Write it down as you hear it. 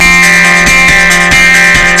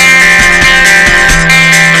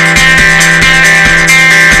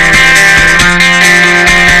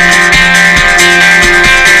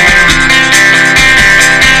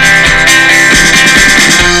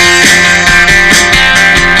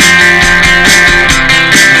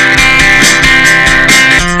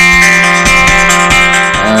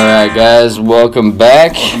right, guys, welcome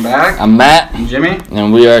back. Welcome back. I'm Matt. I'm Jimmy.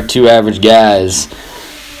 And we are Two Average Guys.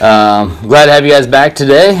 Glad to have you guys back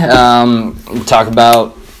today. Talk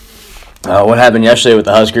about what happened yesterday with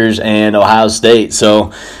the Huskers and Ohio State.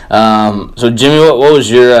 So Jimmy, what was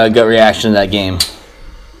your gut reaction to that game?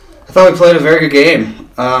 I thought we played a very good game.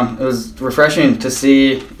 It was refreshing to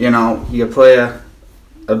see, you play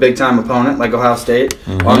a big-time opponent like Ohio State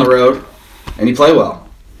on the road, and you play well.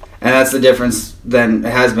 And that's the difference than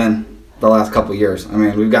it has been the last couple of years. I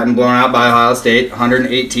mean, we've gotten blown out by Ohio State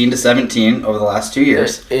 118-17 over the last 2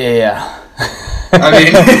 years. Yeah. I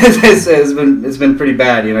mean, it's been pretty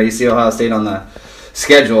bad. You see Ohio State on the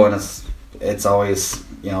schedule, and it's always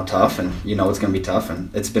tough, and it's going to be tough,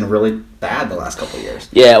 and it's been really bad the last couple of years.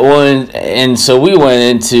 Yeah, well, and so we went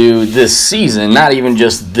into this season, not even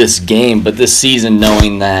just this game, but this season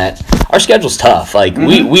knowing that our schedule's tough. Like,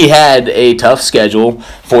 we had a tough schedule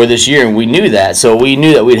for this year, and we knew that. So we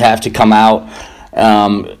knew that we'd have to come out,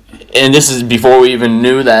 and this is before we even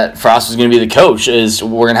knew that Frost was going to be the coach, is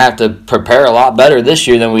we're going to have to prepare a lot better this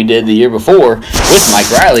year than we did the year before with Mike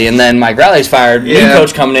Riley. And then Mike Riley's fired, new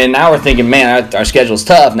coach coming in. Now we're thinking, man, our schedule's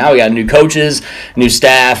tough. Now we got new coaches, new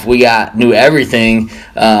staff, we got new everything,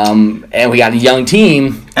 and we got a young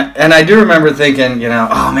team. And I do remember thinking,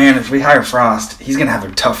 oh man, if we hire Frost, he's going to have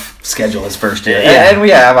a tough schedule his first year. Yeah. And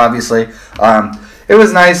we have, obviously. It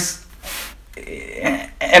was nice.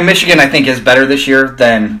 And Michigan, I think, is better this year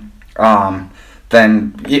than Ohio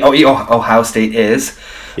State is.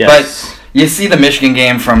 Yes. But you see the Michigan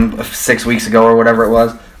game from 6 weeks ago or whatever it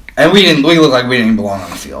was, and we looked like we didn't even belong on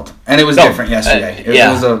the field. And it was different yesterday.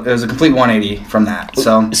 It was a complete 180 from that.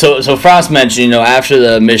 So Frost mentioned, after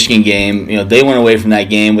the Michigan game, they went away from that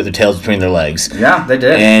game with their tails between their legs. Yeah, they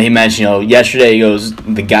did. And he mentioned, yesterday, he goes,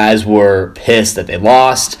 the guys were pissed that they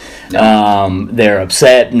lost. They're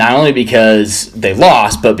upset not only because they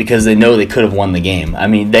lost, but because they know they could have won the game. I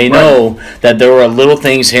mean, they know that there were little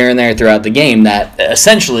things here and there throughout the game that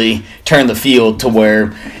essentially turned the field to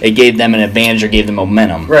where it gave them an advantage or gave them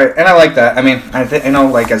momentum. Right, and I like that. I mean, I know,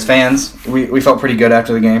 like, as fans, we felt pretty good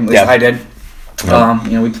after the game. At least I did.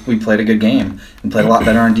 We played a good game and played a lot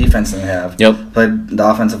better on defense than we have. Yep. But the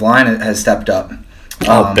offensive line has stepped up.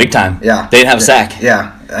 Big time. Yeah. They didn't have a sack.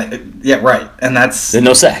 Yeah. Yeah, right. And that's... There's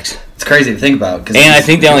no sacks. It's crazy to think about. And I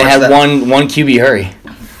think they only had one QB hurry.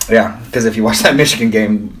 Yeah, because if you watch that Michigan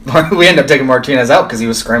game, we ended up taking Martinez out because he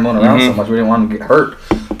was scrambling around so much. We didn't want him to get hurt.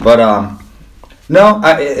 But, no,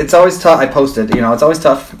 it's always tough. I posted, it's always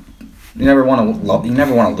tough. You never want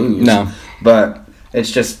to lose. No. But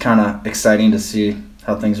it's just kind of exciting to see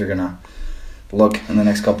how things are going to look in the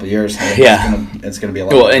next couple of years. It's going to be a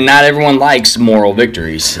lot. Well, and not everyone likes moral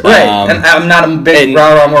victories. Right, and I'm not a big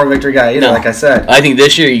rah-rah moral victory guy either, like I said. I think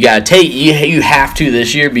this year you got to take, you have to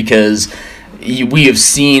this year because we have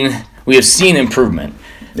seen improvement.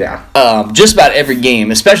 Yeah. Just about every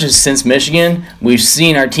game, especially since Michigan, we've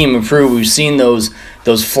seen our team improve. We've seen those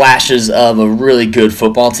flashes of a really good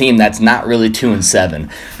football team that's not really 2-7,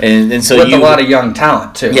 and so with a lot of young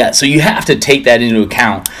talent too. Yeah, so you have to take that into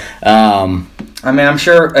account. I mean, I'm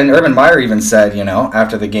sure, and Urban Meyer even said,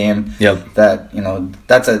 after the game, that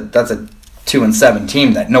that's a 2-7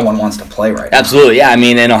 team that no one wants to play right now. Absolutely, yeah. I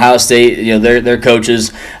mean, in Ohio State, their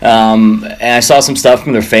coaches, and I saw some stuff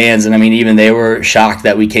from their fans, and I mean, even they were shocked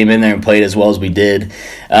that we came in there and played as well as we did.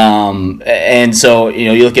 And so,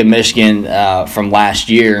 you look at Michigan from last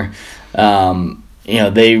year,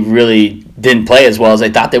 they really didn't play as well as I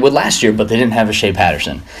thought they would last year, but they didn't have a Shea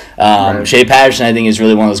Patterson. Shea Patterson, I think, is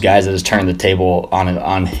really one of those guys that has turned the table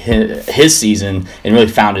on his season and really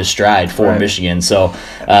found his stride for Michigan. So,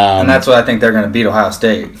 and that's what I think they're going to beat Ohio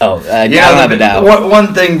State. I don't have a doubt.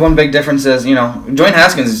 One big difference is, Dwayne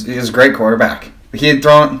Haskins is a great quarterback. He had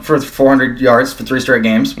thrown for 400 yards for 3 straight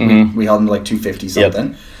games. We held him to like 250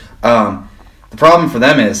 something. The problem for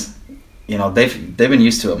them is, they've been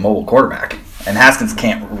used to a mobile quarterback. And Haskins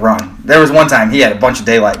can't run. There was one time he had a bunch of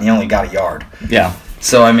daylight and he only got a yard. Yeah.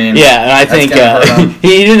 So, I mean... Yeah, and I think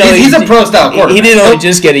he didn't know... He's a pro-style quarterback. He didn't only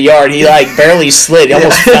just get a yard. He, barely slid. He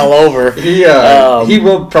almost fell over. He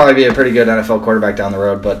will probably be a pretty good NFL quarterback down the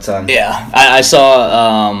road, but... yeah. I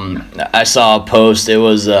saw a post. It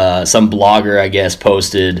was some blogger, I guess,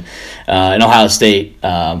 posted... an Ohio State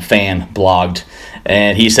fan blogged...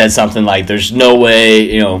 And he said something like, there's no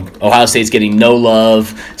way, Ohio State's getting no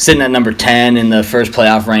love, sitting at number 10 in the first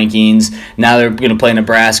playoff rankings. Now they're going to play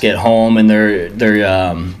Nebraska at home, and they're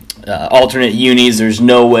alternate unis. There's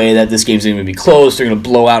no way that this game's going to be close. They're going to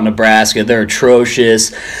blow out Nebraska. They're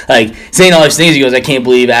atrocious. Like, saying all these things, he goes, I can't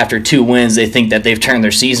believe after 2 wins they think that they've turned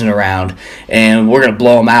their season around and we're going to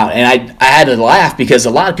blow them out. And I had to laugh because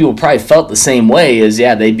a lot of people probably felt the same way as,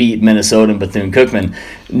 yeah, they beat Minnesota and Bethune-Cookman.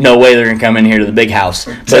 No way they're going to come in here to the big house.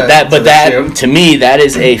 But that to me, that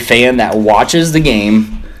is a fan that watches the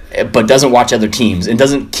game but doesn't watch other teams and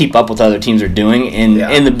doesn't keep up with what other teams are doing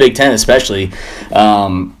in the Big Ten especially.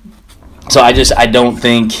 So I don't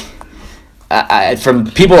think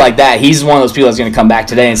from people like that, he's one of those people that's going to come back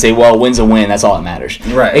today and say, well, win's a win, that's all that matters.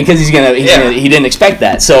 Right. Because he didn't expect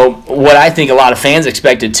that. So what I think a lot of fans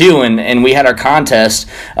expected too, and we had our contest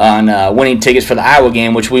on winning tickets for the Iowa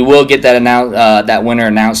game, which we will get that winner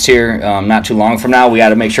announced here not too long from now. We got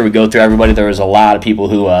to make sure we go through everybody. There was a lot of people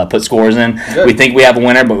who put scores in. Good. We think we have a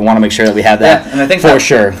winner, but we want to make sure that we have that and I think for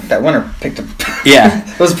sure. That winner picked up. Yeah.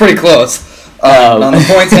 It was pretty close. On the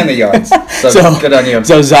points and the yards. So good on you.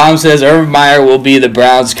 So Zom says Urban Meyer will be the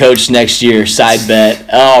Browns coach next year. Side bet.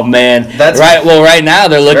 Oh man, that's right. Well, right now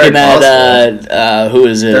they're looking at who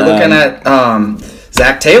is it? They're looking at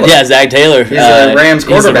Zach Taylor. Yeah, Zach Taylor. He's a Rams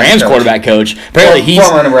quarterback. He's the Rams quarterback coach. Apparently he's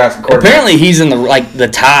former Nebraska quarterback. Apparently he's in the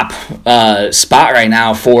top spot right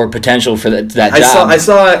now for potential for that job. I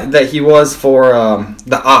saw that he was for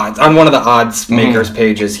the odds on one of the odds makers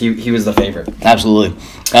pages. He was the favorite. Absolutely.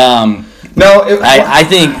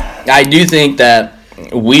 I do think that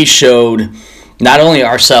we showed not only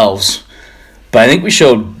ourselves, but I think we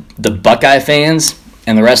showed the Buckeye fans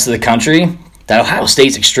and the rest of the country that Ohio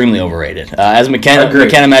State's extremely overrated. As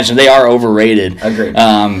McKenna mentioned, they are overrated. Agreed.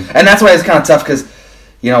 And that's why it's kind of tough because,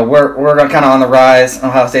 we're kind of on the rise.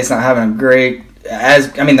 Ohio State's not having a great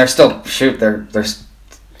they're still they're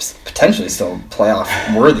potentially still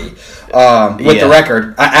playoff worthy. With the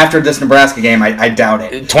record after this Nebraska game, I doubt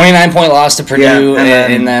it. 29-point loss to Purdue,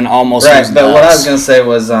 and then almost right. But what I was going to say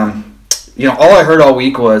was, all I heard all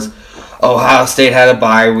week was Ohio State had a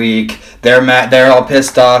bye week. They're mad. They're all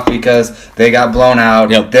pissed off because they got blown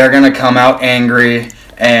out. Yep. They're going to come out angry,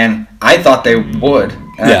 and I thought they would.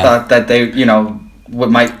 And I thought that they,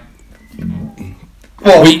 might.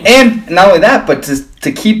 Well, and not only that, but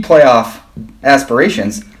to keep playoff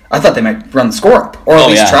aspirations. I thought they might run the score up, or at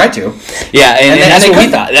least try to. Yeah, and that's what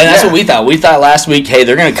we thought. And that's what we thought. We thought last week, hey,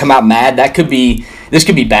 they're going to come out mad. This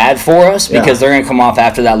could be bad for us because they're going to come off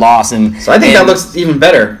after that loss. And so I think that looks even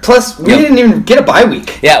better. Plus, we didn't even get a bye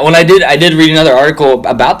week. Yeah, when I did read another article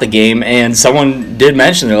about the game, and someone did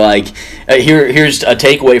mention they're like, here's a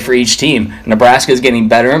takeaway for each team. Nebraska is getting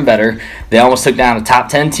better and better. They almost took down a top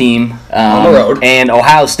 10 team on the road, and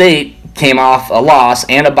Ohio State came off a loss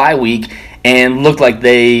and a bye week. And looked like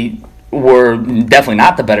they were definitely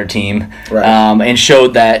not the better team, right. And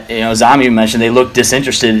showed that, Zami mentioned they looked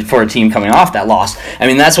disinterested for a team coming off that loss. I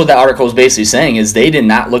mean, that's what the article is basically saying is they did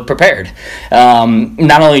not look prepared.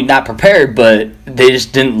 Not only not prepared, but they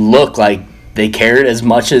just didn't look like they cared as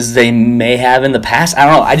much as they may have in the past. I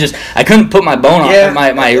don't know. I couldn't put my bone on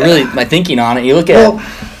my thinking on it. You look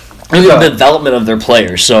at. The development of their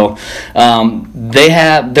players. So they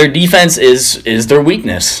have their defense is their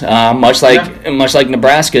weakness. Much like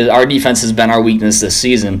Nebraska, our defense has been our weakness this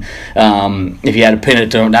season. If you had to pin it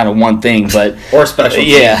down to one thing, but or special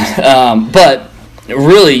teams. Yeah. But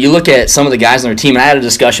really, you look at some of the guys on their team. And I had a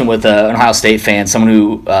discussion with an Ohio State fan, someone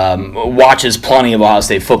who watches plenty of Ohio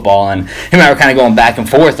State football, and him and I were kind of going back and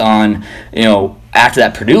forth on after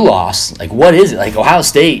that Purdue loss, like what is it? Like Ohio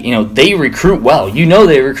State, they recruit well.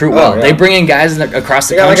 They recruit well. Yeah. They bring in guys across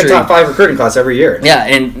the country. They got like a top 5 recruiting class every year. Yeah,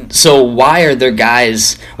 and so why do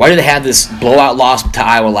they have this blowout loss to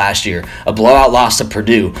Iowa last year, a blowout loss to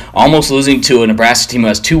Purdue, almost losing to a Nebraska team who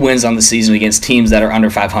has 2 wins on the season against teams that are under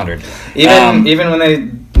 500? Even when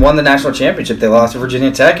they won the national championship, they lost to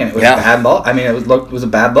Virginia Tech, and it was a bad look. I mean, it was a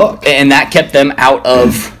bad look. And that kept them out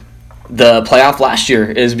of the playoff last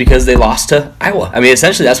year is because they lost to Iowa. I mean,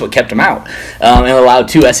 essentially that's what kept them out and allowed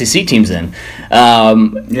 2 SEC teams in.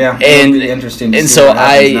 It'll be interesting to see so what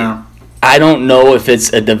happens now. I don't know if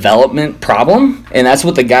it's a development problem, and that's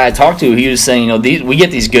what the guy I talked to. He was saying, we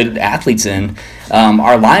get these good athletes in.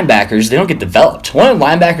 Our linebackers, they don't get developed. One of the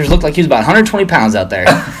linebackers looked like he was about 120 pounds out there.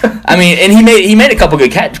 I mean, and he made a couple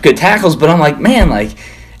good tackles, but I'm like, man, like.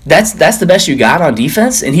 That's the best you got on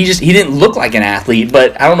defense, and he didn't look like an athlete.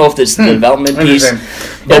 But I don't know if this the development piece.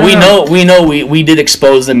 But we did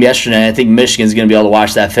expose them yesterday. I think Michigan's going to be able to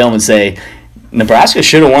watch that film and say Nebraska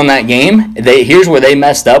should have won that game. Here's where they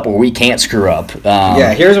messed up, where we can't screw up.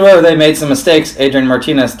 Here's where they made some mistakes. Adrian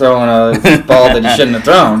Martinez throwing a ball that he shouldn't have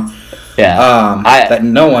thrown. Yeah, that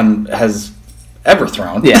no one has ever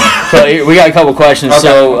thrown. Yeah. So we got a couple questions. Okay,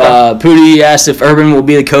 So okay. Pooty asked if Urban will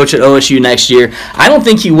be the coach at OSU next year. I don't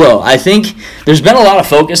think he will. I think there's been a lot of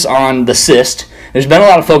focus on the cyst. There's been a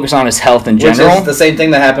lot of focus on his health in general. Which is the same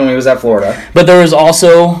thing that happened when he was at Florida. But there was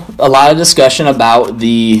also a lot of discussion about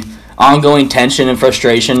the ongoing tension and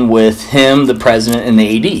frustration with him, the president, and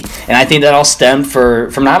the AD. And I think that all stemmed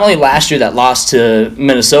from not only last year that lost to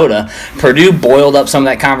Minnesota, Purdue boiled up some of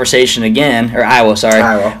that conversation again, or Iowa, sorry.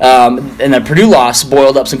 And the Purdue loss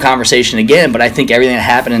boiled up some conversation again, but I think everything that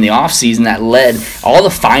happened in the offseason that led, all the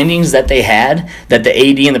findings that they had, that the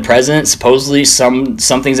AD and the president, supposedly some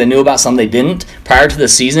things they knew about, some they didn't, prior to the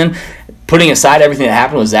season, putting aside everything that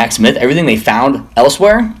happened with Zach Smith, everything they found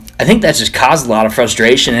elsewhere, I think that's just caused a lot of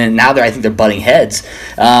frustration, and now I think they're butting heads.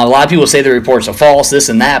 A lot of people say the reports are false, this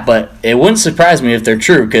and that, but it wouldn't surprise me if they're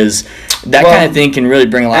true, because that kind of thing can really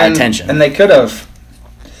bring a lot of attention. And they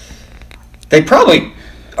probably,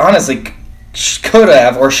 honestly, could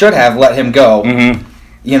have or should have let him go,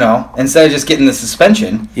 instead of just getting the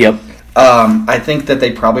suspension. Yep. I think that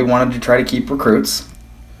they probably wanted to try to keep recruits.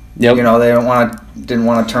 Yep. They didn't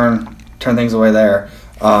want to turn things away there.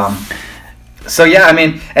 So yeah, I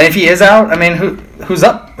mean, and if he is out, I mean, who's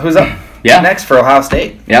up? Next for Ohio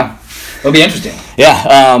State? Yeah, it'll be interesting.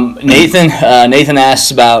 Yeah, Nathan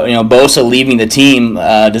asks about Bosa leaving the team.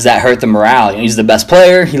 Does that hurt the morale? He's the best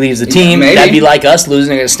player. He leaves the team. Maybe. That'd be like us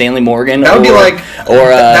losing to Stanley Morgan. That would be like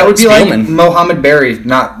Spielman. like Mohamed Berry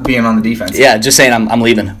not being on the defense. Yeah, just saying I'm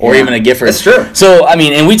leaving, or even a Gifford. That's true. So I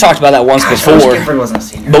mean, and we talked about that once before. I wish Gifford wasn't a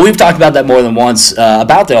senior. But we've talked about that more than once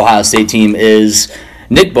about the Ohio State team. Is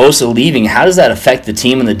Nick Bosa leaving, how does that affect the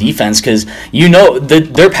team and the defense? Because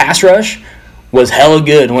their pass rush was hella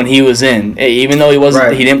good when he was in. Even though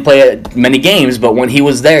he didn't play many games, but when he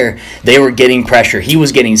was there, they were getting pressure. He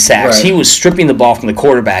was getting sacks. Right. He was stripping the ball from the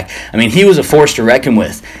quarterback. I mean, he was a force to reckon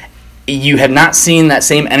with. You have not seen that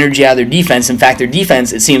same energy out of their defense. In fact, their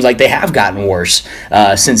defense, it seems like they have gotten worse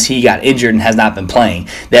since he got injured and has not been playing.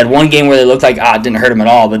 They had one game where they looked like, it didn't hurt him at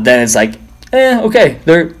all, but then it's like, okay,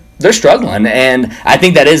 they're struggling, and I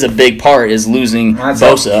think that is a big part is losing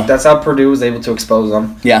Bosa. That's how Purdue was able to expose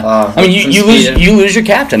them. Yeah, I mean you lose your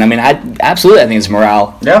captain. I mean, I think it's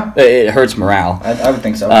morale. Yeah, it hurts morale. I would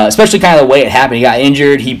think so. Especially kind of the way it happened. He got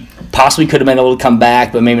injured. He possibly could have been able to come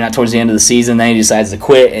back, but maybe not towards the end of the season. Then he decides to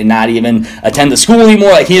quit and not even attend the school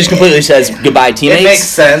anymore. Like he just completely says goodbye, teammates. It makes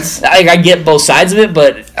sense. I get both sides of it,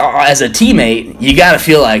 but as a teammate, you got to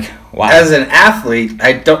feel like. Wow. As an athlete,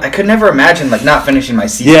 I could never imagine not finishing my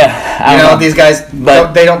season. Yeah, these guys,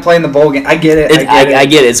 they don't play in the bowl game. I get it. I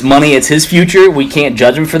get it. It's money. It's his future. We can't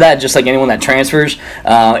judge him for that. Just like anyone that transfers,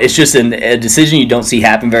 it's just a decision you don't see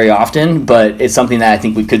happen very often. But it's something that I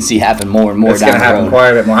think we could see happen more and more. It's going to happen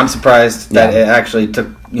quite a bit more. I'm surprised that it actually took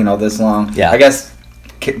this long. Yeah, I guess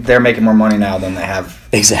they're making more money now than they have.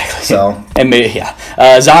 Exactly. So and maybe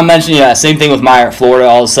Zahn mentioned same thing with Meyer at Florida.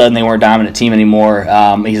 All of a sudden they weren't a dominant team anymore.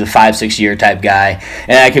 He's a 5-6 year type guy,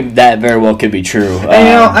 and that very well could be true. And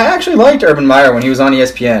I actually liked Urban Meyer when he was on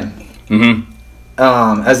ESPN.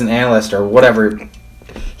 As an analyst or whatever.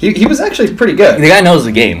 He was actually pretty good. The guy knows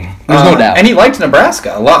the game. There's no doubt. And he liked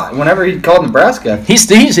Nebraska a lot. Whenever he called Nebraska. He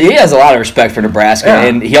has a lot of respect for Nebraska,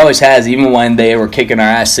 and he always has, even when they were kicking our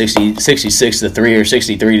ass 66-3 or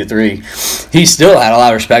 63-3. He still had a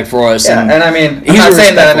lot of respect for us. Yeah, and I mean, I'm not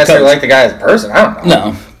saying that I necessarily like the guy as a person. I don't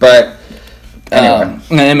know. No. But anyway.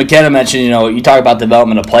 And McKenna mentioned, you talk about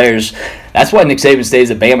development of players. That's why Nick Saban stays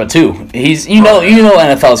at Bama, too. He's,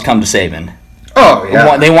 NFL's come to Saban. Oh,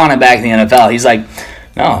 yeah. They want him back in the NFL. He's like,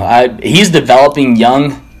 no, he's developing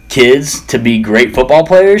young kids to be great football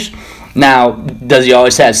players. Now, does he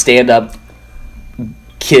always have stand-up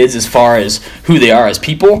kids as far as who they are as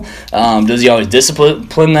people? Does he always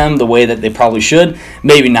discipline them the way that they probably should?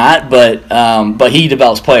 Maybe not, but he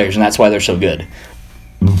develops players, and that's why they're so good.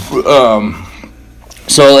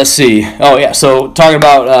 So let's see. Oh, yeah, so talking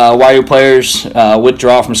about why do players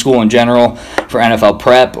withdraw from school in general for NFL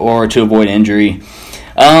prep or to avoid injury.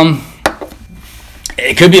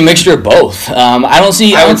 It could be a mixture of both. I would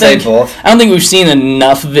say both. I don't think we've seen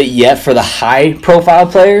enough of it yet for the high-profile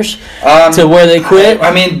players to where they quit.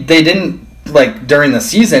 I mean, they didn't during the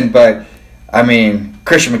season, but I mean,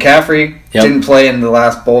 Christian McCaffrey didn't play in the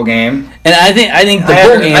last bowl game. And I think the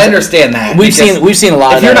bowl games. I understand that we've seen a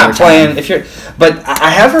lot of that. If you're not playing, but I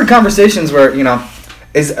have heard conversations where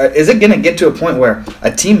is it going to get to a point where a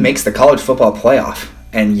team makes the college football playoff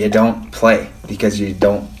and you don't play because you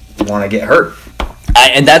don't want to get hurt?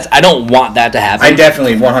 I don't want that to happen. I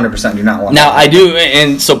definitely 100% do not want that. Now, I do,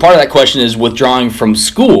 and so part of that question is withdrawing from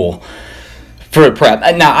school for prep.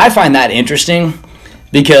 Now, I find that interesting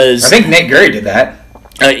because... I think Nate Gurry did that.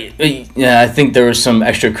 Yeah, I think there was some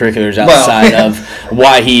extracurriculars outside of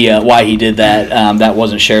why he did that. That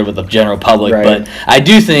wasn't shared with the general public. Right. But I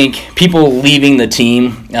do think people leaving the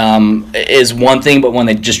team is one thing, but when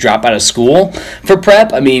they just drop out of school for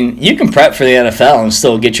prep, I mean, you can prep for the NFL and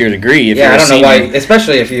still get your degree. If you're I don't know why,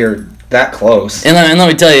 especially if you're that close. And let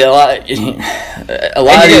me tell you, a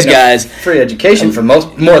lot of these guys free education for more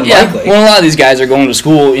than likely. Well, a lot of these guys are going to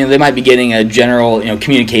school. They might be getting a general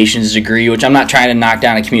communications degree, which I'm not trying to knock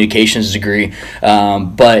down a communications degree,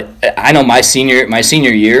 but I know my senior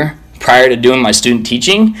year prior to doing my student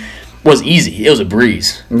teaching was easy. It was a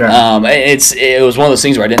breeze. Yeah. It was one of those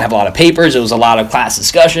things where I didn't have a lot of papers. It was a lot of class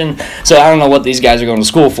discussion. So I don't know what these guys are going to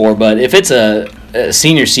school for, but if it's a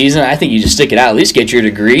senior season, I think you just stick it out. At least get your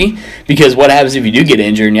degree, because what happens if you do get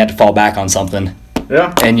injured and you have to fall back on something?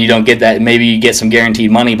 Yeah. And you don't get that. Maybe you get some guaranteed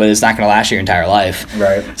money, but it's not going to last your entire life.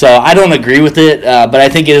 Right. So I don't agree with it, but I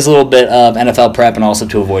think it is a little bit of NFL prep and also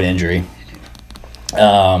to avoid injury.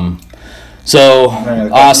 So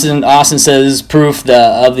Austin says proof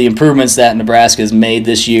of the improvements that Nebraska has made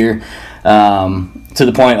this year, to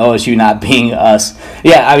the point OSU not being us.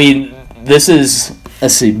 Yeah, I mean, this is,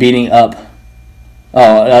 beating up.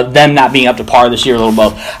 Them not being up to par this year, a little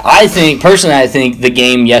both. I think the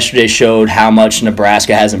game yesterday showed how much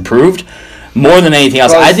Nebraska has improved. More than anything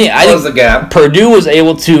else, I think the gap. Purdue was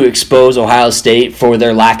able to expose Ohio State for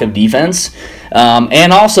their lack of defense,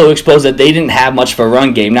 and also expose that they didn't have much of a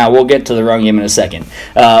run game. Now, we'll get to the run game in a second,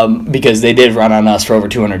 because they did run on us for over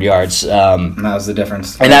 200 yards. And that was the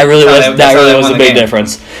difference. And that really was a big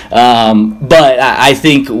difference. But I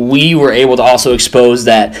think we were able to also expose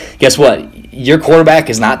that, guess what? Your quarterback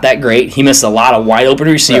is not that great. He missed a lot of wide open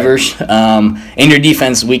receivers. Right. And your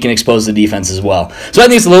defense, we can expose the defense as well. So I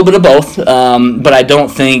think it's a little bit of both. But I don't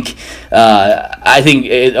think I think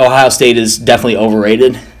Ohio State is definitely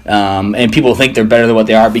overrated. And people think they're better than what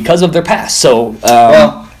they are because of their past. So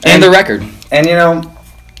and their record. And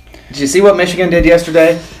did you see what Michigan did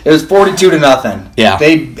yesterday? It was 42-0. Yeah.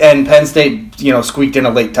 And Penn State, squeaked in a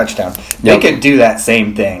late touchdown. They could do that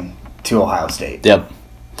same thing to Ohio State. Yep.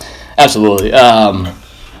 Absolutely.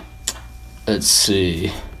 Let's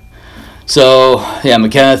see. So,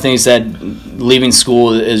 McKenna thinks that leaving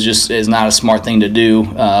school is not a smart thing to do,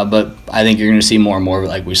 but I think you're going to see more and more of it,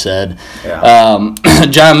 like we said. Yeah.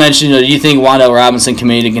 John mentioned, do you think Wandale Robinson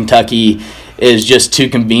committing to Kentucky is just too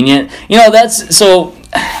convenient? That's so.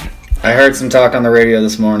 I heard some talk on the radio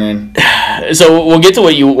this morning. So we'll get to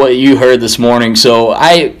what you heard this morning. So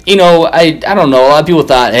I don't know. A lot of people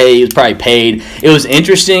thought, hey, he was probably paid. It was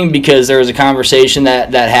interesting because there was a conversation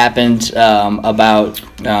that happened about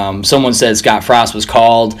someone said Scott Frost was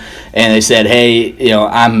called, and they said, hey,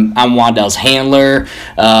 I'm Wandale's handler.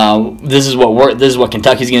 This is what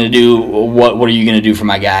Kentucky's going to do. What are you going to do for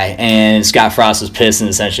my guy? And Scott Frost was pissed and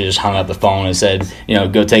essentially just hung up the phone and said,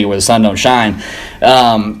 go take it where the sun don't shine.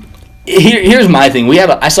 Here's my thing.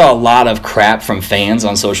 I saw a lot of crap from fans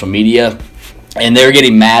on social media, and they were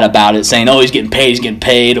getting mad about it, saying, "Oh, he's getting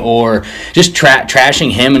paid," or just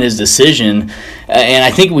trashing him and his decision. And I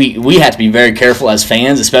think we have to be very careful as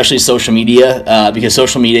fans, especially social media, because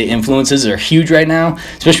social media influences are huge right now,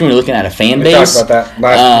 especially when you're looking at a fan base. We talked about that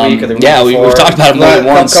last week or the week before. We've talked about it more than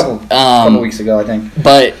once. A couple weeks ago, I think.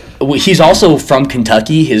 But he's also from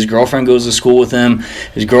Kentucky. His girlfriend goes to school with him.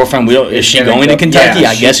 His girlfriend, is she going to Kentucky?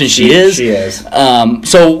 I'm guessing she is. She is.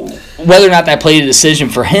 So whether or not that played a decision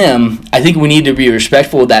for him, I think we need to be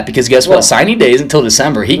respectful of that, because guess what? Signing day isn't until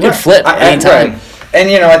December. He could flip anytime. Right. And,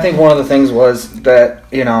 I think one of the things was that,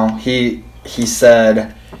 he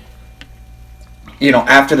said,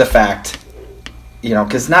 after the fact,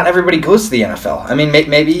 because not everybody goes to the NFL. I mean,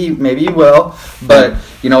 maybe he will, but,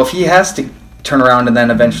 if he has to turn around and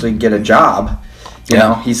then eventually get a job,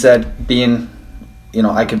 he said being,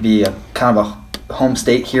 I could be a kind of a home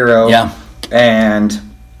state hero. Yeah. And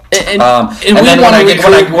then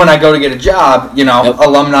when I go to get a job,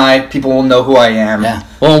 alumni, people will know who I am. Yeah.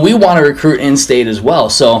 Well, we want to recruit in-state as well.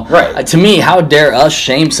 So, to me, how dare us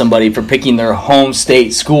shame somebody for picking their home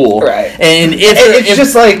state school? Right. And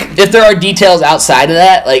if there are details outside of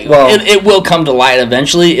that, it will come to light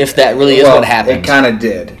eventually if that really is what happened. It kind of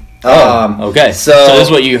did. Okay. So this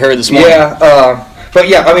is what you heard this morning. Yeah. But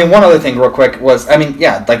yeah, I mean, one other thing real quick was,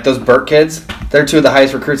 like those Burt kids, they're two of the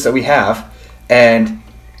highest recruits that we have, and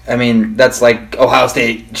I mean, that's like Ohio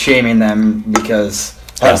State shaming them because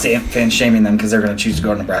Ohio State fans shaming them because they're going to choose to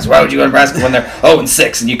go to Nebraska. Why would you go to Nebraska when they're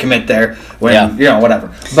 0-6 and you commit there when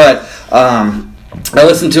whatever? But I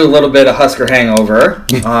listened to a little bit of Husker Hangover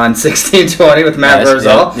on 1620 with Matt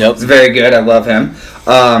Verzal. Yep. It's very good. I love him.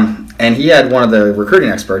 and he had one of the recruiting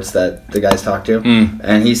experts that the guys talked to,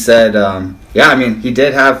 and he said, he had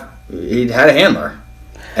a handler,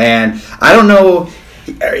 and I don't know,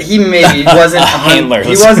 he maybe wasn't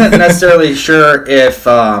he wasn't necessarily sure if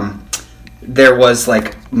there was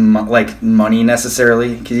like money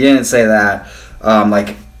necessarily, because he didn't say that.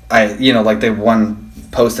 Like the one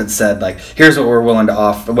post had said, like, here's what we're willing to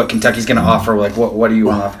offer, what Kentucky's going to offer, like what do you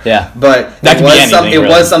want to offer? Yeah, but that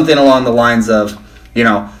was something along the lines of,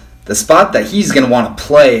 the spot that he's going to want to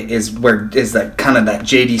play is that kind of that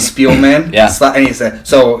J.D. Spielman slot, and he said,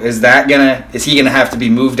 so is he gonna have to be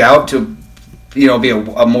moved out to be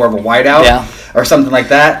a more of a wideout or something like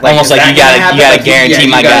that? Almost like you gotta guarantee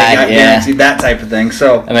my guy, guarantee that type of thing.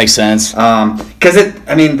 So that makes sense.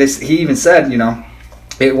 Because he even said,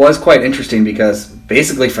 it was quite interesting because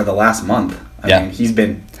basically for the last month, I mean, he's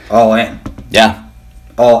been all in. Yeah.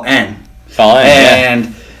 All in.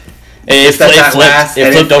 And it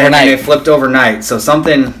flipped overnight. It flipped overnight. So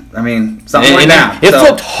something went down. It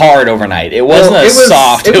flipped hard overnight. It wasn't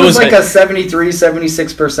soft. It was like a 73,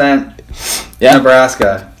 76%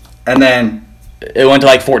 Nebraska. And then it went to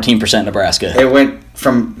like 14% Nebraska. It went to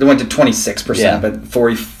 26%, but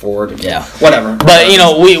 44 to whatever. But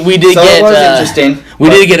we did get. It was interesting. We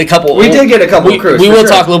did get a couple recruits. We will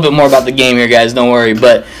talk a little bit more about the game here, guys. Don't worry.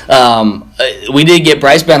 But we did get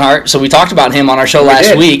Bryce Benhart, so we talked about him on our show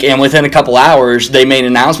last week, and within a couple hours, they made an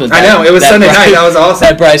announcement. I know, it was Sunday night. That was awesome.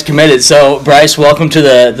 That Bryce committed. So, Bryce, welcome to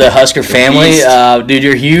the Husker family. Dude,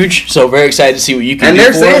 you're huge. So, very excited to see what you can do.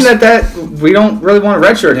 And they're saying that we don't really want to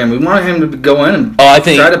redshirt him. We want him to go in and try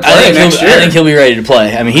to play next year. I think he'll be ready to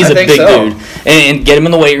play. I mean, he's a big dude. And get him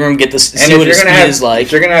in the weight room, see what his speed is like.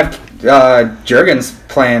 If you're going to have Juergens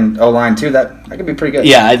playing O-line too, that could be pretty good.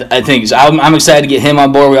 Yeah, I think so. I'm excited to get him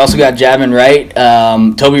on board. We also got Javin Wright,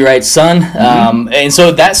 Toby Wright's son. And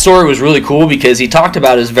so that story was really cool because he talked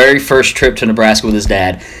about his very first trip to Nebraska with his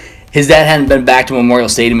dad. His dad hadn't been back to Memorial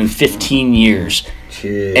Stadium in 15 years.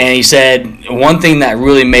 Jeez. And he said, one thing that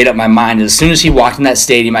really made up my mind is as soon as he walked in that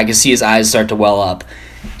stadium, I could see his eyes start to well up.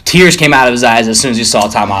 Tears came out of his eyes as soon as he saw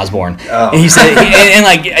Tom Osborne. Oh. And he said,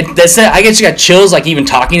 I just got chills like even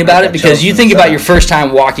talking about it, because you think about your first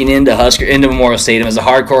time walking into Memorial Stadium as a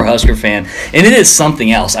hardcore Husker fan, and it is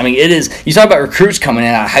something else. I mean, it is. You talk about recruits coming in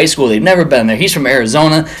out of high school; they've never been there. He's from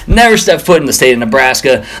Arizona, never stepped foot in the state of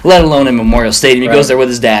Nebraska, let alone in Memorial Stadium. He goes there with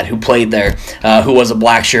his dad, who played there, who was a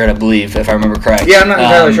black shirt, I believe, if I remember correct. Yeah, I'm not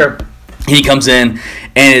entirely sure. He comes in,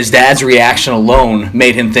 and his dad's reaction alone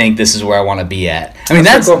made him think, this is where I want to be at. I mean,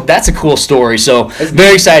 that's a cool story. So,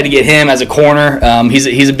 very excited to get him as a corner.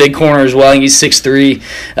 He's a big corner as well. He's 6'3".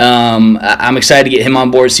 I'm excited to get him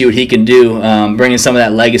on board, see what he can do, bringing some of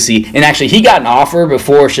that legacy. And actually, he got an offer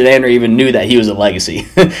before Shadander even knew that he was a legacy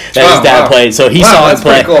that his dad played. So, he saw him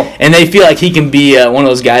play. Cool. And they feel like he can be one of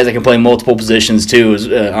those guys that can play multiple positions, too,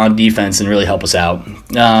 on defense and really help us out.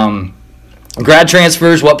 Grad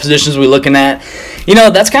transfers, what positions are we looking at?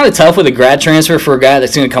 That's kind of tough with a grad transfer for a guy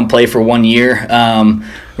that's going to come play for 1 year.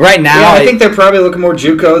 Right now, I think they're probably looking more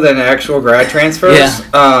JUCO than actual grad transfers.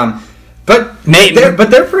 Yeah. But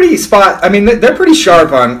they're pretty they're pretty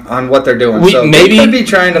sharp on what they're doing. They could be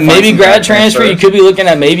trying to find grad transfer. You could be looking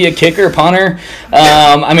at maybe a kicker, punter.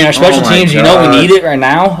 Our special teams, we need it right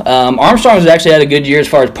now. Armstrong's actually had a good year as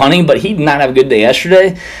far as punting, but he did not have a good day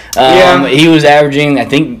yesterday. He was averaging, I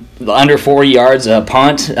think, under 40 yards a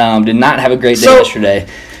punt. Did not have a great day yesterday.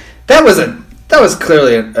 That was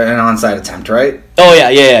clearly an onside attempt, right? Oh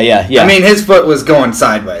yeah. I mean, his foot was going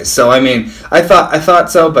sideways. So I mean, I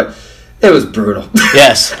thought so, but it was brutal.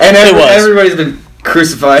 Yes, and everybody's been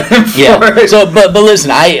crucified him for it. So, but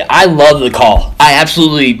listen, I love the call. I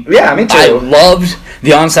absolutely. Yeah, me too. I loved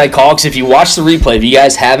the onside call, because if you watch the replay, if you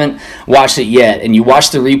guys haven't watched it yet, and you watch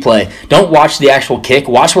the replay, don't watch the actual kick.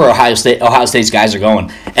 Watch where Ohio State's guys are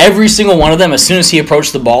going. Every single one of them, as soon as he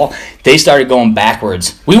approached the ball, they started going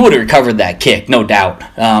backwards. We would have recovered that kick, no doubt.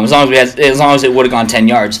 As long as it would have gone 10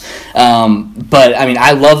 yards. But I mean,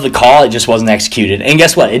 I love the call. It just wasn't executed. And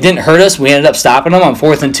guess what? It didn't hurt us. We ended up stopping them on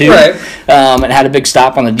 4th and 2, right. And had a big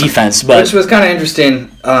stop on the defense. But which was kind of interesting.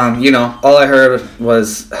 All I heard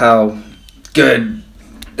was how good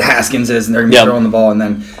Haskins is, and they're going to be throwing the ball, and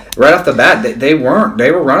then right off the bat, they were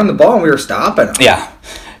running the ball, and we were stopping them. Yeah.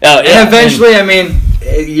 And eventually,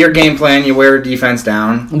 your game plan, you wear defense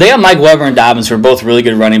down. They got Mike Weber and Dobbins, who are both really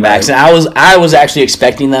good running backs, and I was actually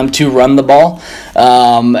expecting them to run the ball,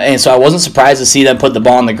 and so I wasn't surprised to see them put the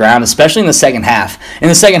ball on the ground, especially in the second half.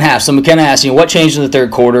 So McKenna asked, what changed in the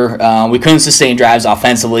third quarter? We couldn't sustain drives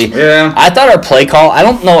offensively. Yeah. I thought our play call, I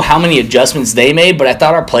don't know how many adjustments they made, but I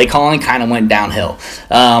thought our play calling kind of went downhill.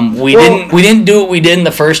 We didn't do what we did in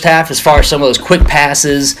the first half as far as some of those quick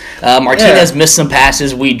passes. Martinez missed some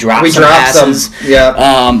passes. We dropped some passes.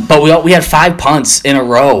 But we had 5 punts in a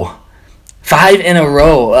row. 5 in a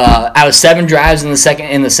row. Out of 7 drives in the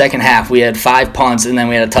second half, we had 5 punts, and then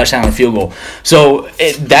we had a touchdown and a field goal. So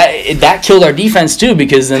that killed our defense too,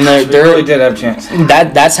 because then they really did have a chance.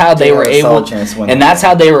 That's how they were able, and that's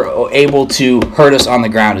how they were able to hurt us on the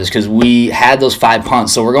ground, is because we had those 5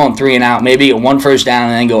 punts. So we're going 3 and out, maybe 1 first down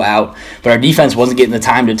and then go out. But our defense wasn't getting the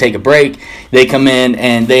time to take a break. They come in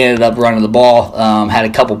and they ended up running the ball. Had a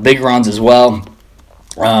couple big runs as well.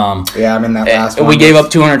 That last one. We gave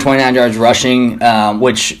up 229 yards rushing,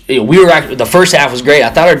 which we were actually, the first half was great. I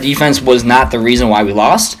thought our defense was not the reason why we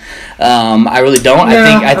lost. I really don't.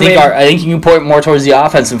 I think you can point more towards the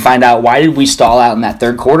offense and find out why did we stall out in that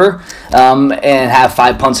third quarter and have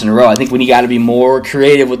 5 punts in a row. I think we got to be more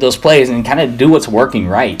creative with those plays and kind of do what's working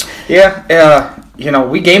right. Yeah,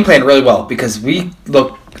 we game planned really well because we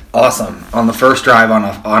looked awesome on the first drive on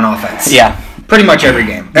offense. Yeah, pretty much every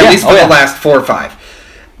game, at least for the last 4 or 5.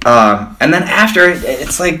 And then after,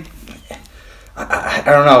 it's like, I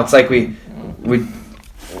don't know, it's like we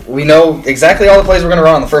know exactly all the plays we're going to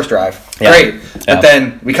run on the first drive. Yeah. Great. But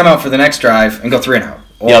then we come out for the next drive and go 3 and out.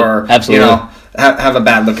 Or, absolutely. Have a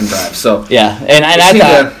bad-looking drive. So yeah, and I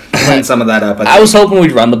thought to clean some of that up. I was hoping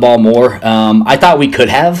we'd run the ball more. I thought we could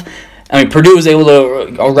have. I mean, Purdue was able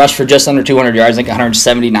to rush for just under 200 yards, I think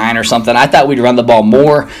 179 or something. I thought we'd run the ball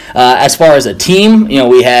more. As far as a team,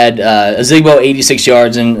 we had Zigbo 86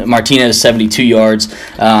 yards and Martinez 72 yards.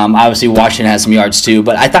 Obviously, Washington had some yards too,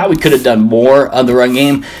 but I thought we could have done more of the run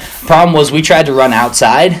game. Problem was we tried to run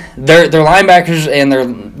outside. Their linebackers and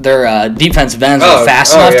their defensive ends were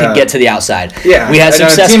fast enough to get to the outside. Yeah, we had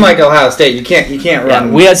success. A team like Ohio State, you can't run.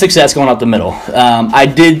 Yeah, we had success going up the middle. I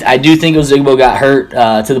do think Zigbo got hurt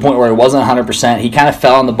to the point where it wasn't 100%. He kind of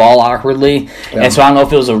fell on the ball awkwardly, and so I don't know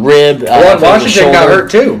if it was a rib. Washington got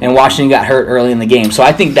hurt too, and Washington got hurt early in the game. So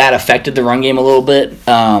I think that affected the run game a little bit.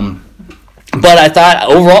 But I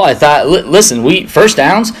thought, listen, first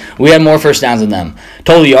downs, we had more first downs than them.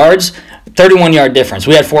 Total yards, 31-yard difference.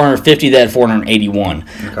 We had 450, they had 481.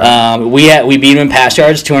 Okay. We beat them in pass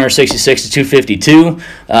yards, 266 to 252.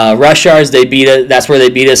 Rush yards, that's where they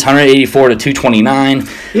beat us, 184 to 229.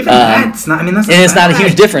 Even that's not. I mean, it's not a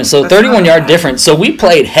huge difference. So 31-yard difference. So we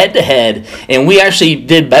played head to head, and we actually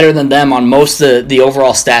did better than them on most of the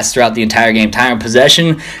overall stats throughout the entire game. Time of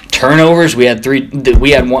possession, turnovers. We had 3.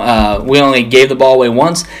 We only gave the ball away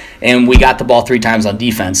once, and we got the ball 3 times on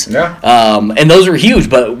defense. Yeah. And those were huge,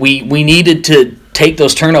 but we needed to take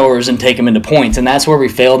those turnovers and take them into points, and that's where we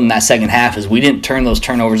failed in that second half. Is we didn't turn those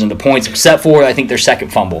turnovers into points, except for I think their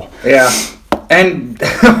second fumble. Yeah. And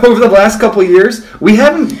over the last couple of years, we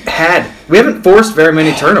haven't forced very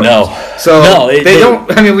many turnovers. No. So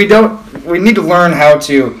we need to learn how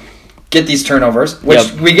to get these turnovers,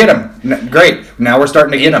 which we get them. Great. Now we're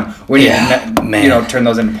starting to get them. We need to turn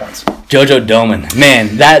those into points. JoJo Doman,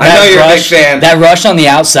 man, that I know you're rush, a big fan. That rush on the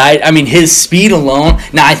outside. I mean, his speed alone.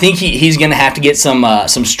 Now, I think he's going to have to get some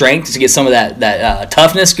strength to get some of that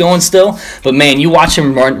toughness going still. But man, you watch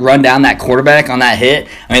him run down that quarterback on that hit.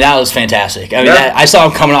 I mean, that was fantastic. I mean, I saw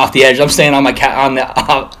him coming off the edge. I'm staying on my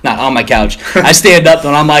not on my couch. I stand up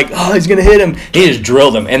and I'm like, oh, he's going to hit him. He just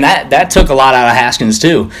drilled him, and that took a lot out of Haskins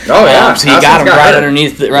too. Oh yeah, so he got him right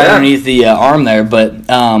underneath the arm there. But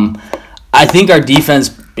I think our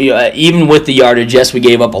defense. Even with the yardage, yes, we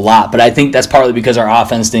gave up a lot, but I think that's partly because our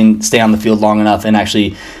offense didn't stay on the field long enough and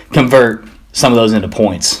actually convert some of those into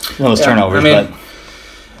points, those turnovers. I mean,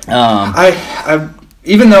 I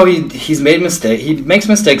even though he's made mistakes, he makes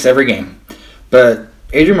mistakes every game, but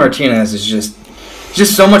Adrian Martinez is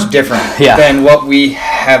just so much different than what we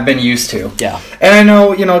have been used to. Yeah, and I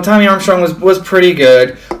know Tommy Armstrong was pretty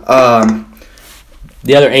good.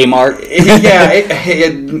 The other A-Mart.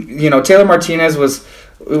 Taylor Martinez was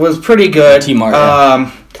pretty good.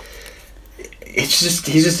 T-Mart. It's just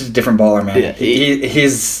he's just a different baller, man. Yeah,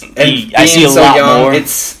 I see a lot more.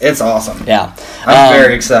 It's awesome. Yeah, I'm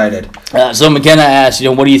very excited. So McKenna asked,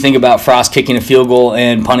 what do you think about Frost kicking a field goal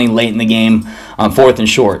and punting late in the game on 4th and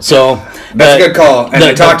short? So that's a good call. And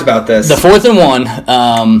we talked about this. The 4th and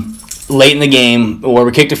 1, late in the game, where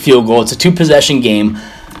we kicked a field goal. It's a 2-possession game.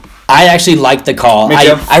 I actually like the call. Me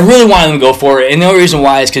too. I really wanted them to go for it, and the only reason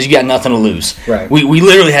why is because you got nothing to lose. Right. We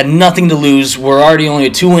literally had nothing to lose. We're already only a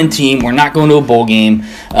 2-win team. We're not going to a bowl game.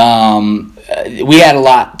 We had a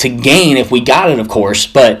lot to gain if we got it, of course,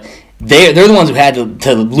 but they're the ones who had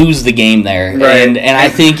to lose the game there. Right. And I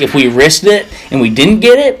think if we risked it and we didn't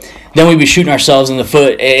get it, then we'd be shooting ourselves in the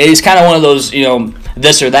foot. It's kind of one of those,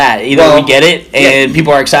 this or that. Either we get it and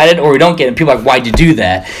people are excited, or we don't get it. People are like, why'd you do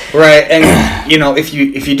that? Right, and if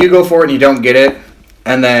you do go for it and you don't get it,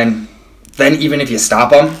 and then even if you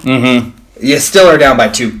stop them, you still are down by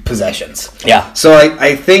 2 possessions. Yeah. So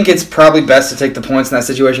I think it's probably best to take the points in that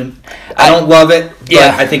situation. I don't love it, but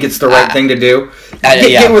I think it's the right thing to do.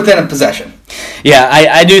 Get within a possession. Yeah,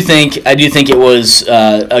 I do think it was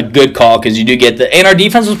a good call because you do get and our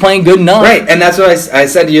defense was playing good enough. Right, and that's what I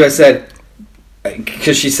said to you. I said,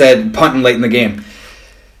 because she said punting late in the game.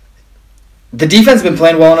 The defense has been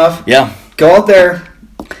playing well enough. Yeah. Go out there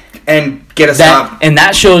and get a stop. And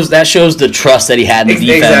that shows the trust that he had in the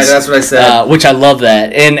defense. Exactly, that's what I said. Which I love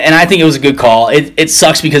that. And I think it was a good call. It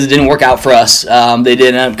sucks because it didn't work out for us. They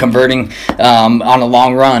did end up converting on a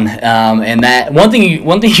long run. And that one thing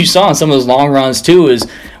you saw in some of those long runs too is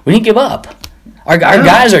we didn't give up. Our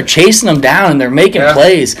guys are chasing them down and they're making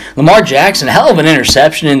plays. Lamar Jackson, hell of an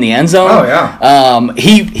interception in the end zone. Oh yeah.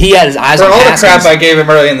 He had his eyes for on all Haskins. the crap I gave him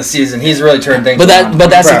early in the season. He's really turned things around. But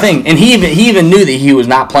that's the thing, and he even knew that he was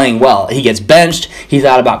not playing well. He gets benched. He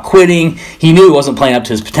thought about quitting. He knew he wasn't playing up to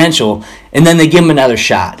his potential, and then they give him another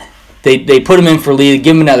shot. They put him in for lead,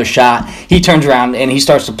 give him another shot. He turns around and he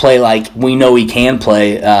starts to play like we know he can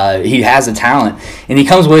play. He has the talent, and he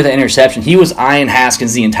comes away with an interception. He was eyeing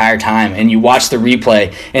Haskins the entire time, and you watch the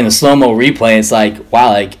replay and the slow mo replay. It's like wow,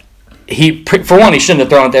 like he for one he shouldn't have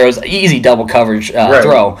thrown it there. It was an easy double coverage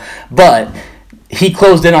throw, but he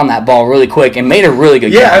closed in on that ball really quick and made a really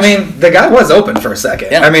good catch. Yeah, I mean the guy was open for a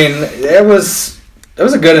second. Yeah. I mean it was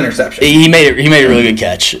a good interception. He made a really good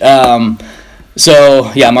catch. So,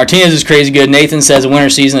 yeah, Martinez is crazy good. Nathan says a winter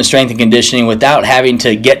season of strength and conditioning without having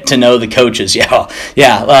to get to know the coaches. Yeah.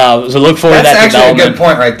 So look forward to that That's actually development. a good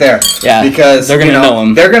point right there. Yeah, because they're going to know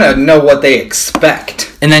them. They're going to know what they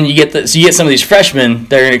expect. And then you get some of these freshmen.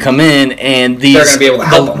 They're going to come in, and they're going to be able to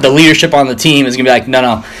help them. The leadership on the team is going to be like,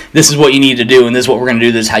 no, this is what you need to do, and this is what we're going to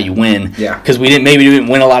do. This is how you win. Yeah. Because we didn't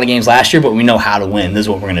win a lot of games last year, but we know how to win. This is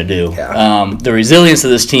what we're going to do. Yeah. The resilience of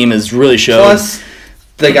this team is really showed. Plus,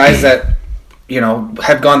 the guys that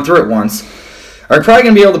have gone through it once are probably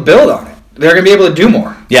going to be able to build on it. They're going to be able to do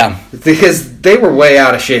more. Yeah. Because they were way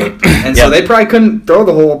out of shape. And so they probably couldn't throw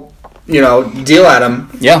the whole, deal at them.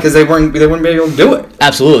 Yeah. Because they wouldn't be able to do it.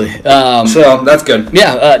 Absolutely. So that's good.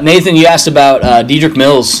 Yeah. Nathan, you asked about Dedrick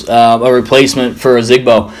Mills, a replacement for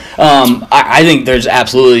Zigbo. I think there's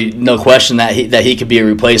absolutely no question that he could be a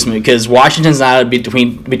replacement because Washington's not a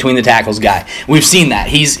between the tackles guy. We've seen that.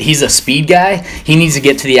 He's a speed guy. He needs to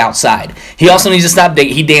get to the outside. He also needs to stop.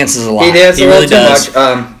 He dances a lot. He dances really too does.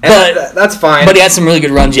 much. But that's fine. But he had some really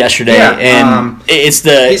good runs yesterday. Yeah, and he's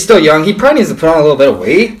still young. He probably needs to put on a little bit of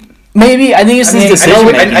weight. Maybe I think it's his decision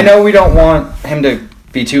making. I know we don't want him to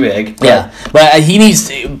be too big. But he needs.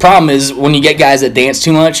 Problem is when you get guys that dance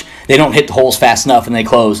too much, they don't hit the holes fast enough and they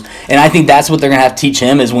close. And I think that's what they're gonna have to teach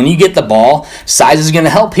him is when you get the ball, size is gonna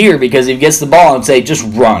help here because if he gets the ball and say just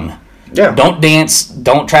run. Yeah. Don't dance.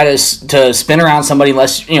 Don't try to spin around somebody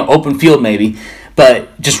unless open field maybe.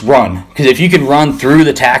 But just run because if you can run through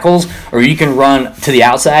the tackles or you can run to the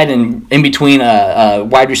outside and in between a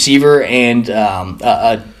wide receiver and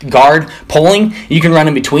a guard pulling, you can run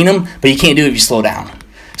in between them, but you can't do it if you slow down.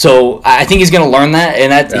 So I think he's going to learn that,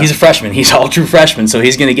 and he's a freshman. He's all true freshman, so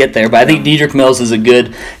he's going to get there. But I think Dedrick Mills is a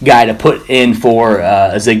good guy to put in for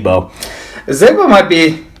Zigbo. Zigbo might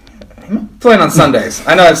be playing on Sundays.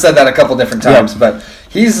 I know I've said that a couple different times, but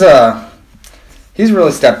he's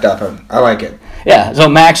really stepped up. I like it. Yeah, so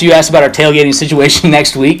Max, you asked about our tailgating situation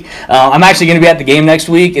next week. I'm actually going to be at the game next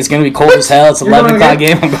week. It's going to be cold as hell. It's 11 o'clock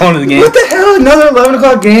game. I'm going to the game. What the hell? Another 11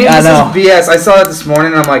 o'clock game? I know. This is BS. I saw it this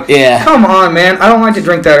morning, and I'm like, come on, man. I don't like to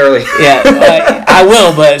drink that early. Yeah, I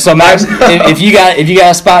will. But so Max, if you got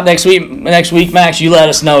a spot next week, Max, you let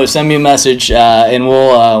us know. Send me a message, and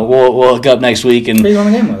we'll hook up next week. And who are you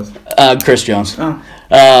on the game with? Chris Jones.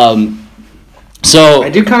 Oh. So I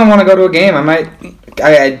do kind of want to go to a game.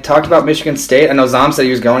 I talked about Michigan State. I know Zom said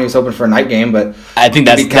he was going. He was hoping for a night game, but I think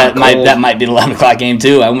that might be the 11 o'clock game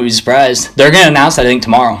too. I wouldn't be surprised. They're going to announce that I think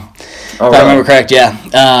tomorrow. Oh, if I remember correct, yeah.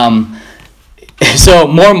 So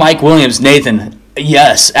more Mike Williams, Nathan.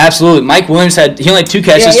 Yes, absolutely. Mike Williams he only had 2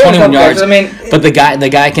 catches, 21 yards. But the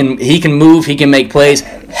guy can move. He can make plays.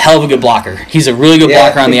 Hell of a good blocker. He's a really good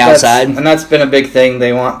blocker on the outside. And that's been a big thing.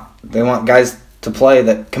 They want guys to play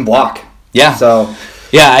that can block. Yeah. So.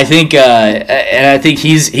 Yeah, I think, and I think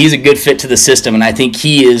he's a good fit to the system, and I think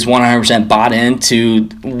he is 100% bought into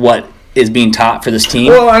what is being taught for this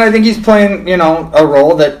team. Well, and I think he's playing, a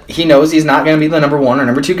role that he knows he's not going to be the number 1 or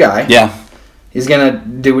number 2 guy. Yeah, he's going to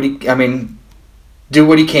do what he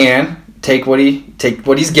can, take what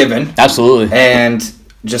he's given. Absolutely, and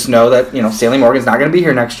just know that Stanley Morgan's not going to be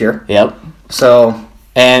here next year. Yep. So,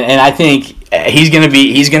 and I think he's going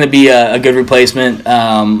to be a good replacement.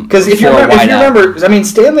 Because if you remember,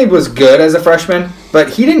 Stanley was good as a freshman, but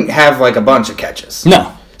he didn't have like a bunch of catches.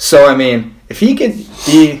 No. So if he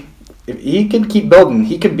could keep building,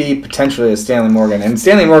 he could be potentially a Stanley Morgan, and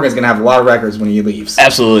Stanley Morgan's going to have a lot of records when he leaves.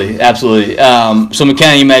 Absolutely. So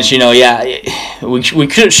McKenna, you mentioned, we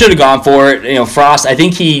should have gone for it. Frost, I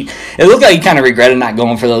think it looked like he kind of regretted not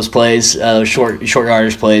going for those plays, short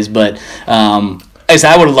yardage plays, but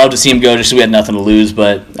I would have loved to see him go just so we had nothing to lose,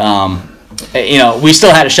 but we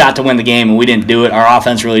still had a shot to win the game and we didn't do it. Our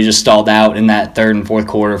offense really just stalled out in that third and fourth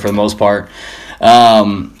quarter for the most part.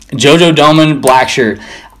 JoJo Doman, black shirt.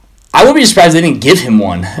 I would be surprised they didn't give him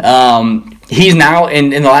one. He's now, in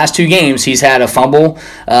the last 2 games, he's had a fumble.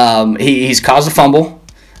 He's caused a fumble,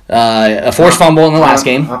 a forced fumble in the last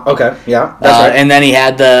game. Okay, yeah, that's right. And then he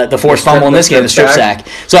had the forced fumble in this game, the strip sack.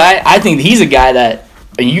 So I think he's a guy that,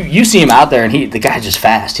 you see him out there, and the guy's just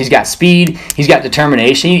fast. He's got speed. He's got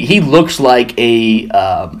determination. He looks like a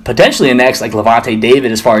potentially a next like Levante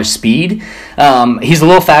David as far as speed. He's a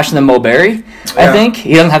little faster than Mo Berry, I think.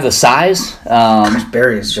 He doesn't have the size.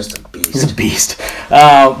 Berry is just a beast. He's a beast.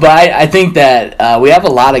 But I think that we have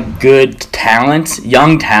a lot of good talent,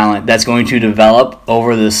 young talent, that's going to develop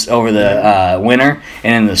over the winter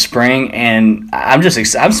and in the spring. And I'm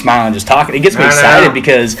smiling just talking. It gets me excited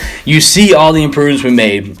because you see all the improvements we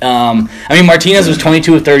made. Martinez was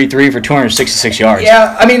 22 of 33 for 266 yards.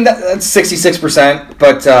 Yeah, that's 66%,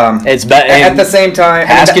 but it's better. At the same time,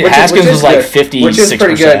 Haskins was like 56%, which is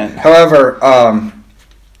pretty good. However,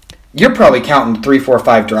 you're probably counting 3, 4,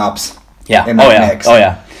 5 drops. Yeah. In that mix. Oh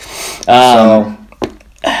yeah.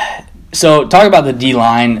 So talk about the D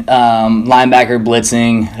line, linebacker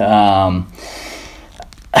blitzing.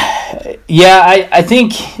 I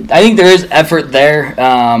think there is effort there.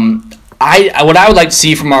 What I would like to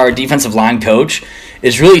see from our defensive line coach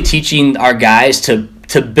is really teaching our guys to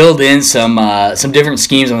build in some different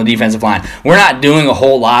schemes on the defensive line. We're not doing a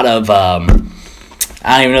whole lot of I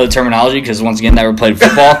don't even know the terminology because once again never played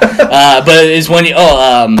football. But it's when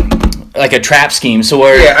like a trap scheme. So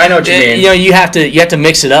where I know what you mean. You have to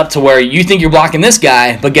mix it up to where you think you're blocking this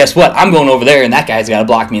guy, but guess what? I'm going over there and that guy's got to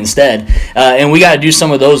block me instead. And we got to do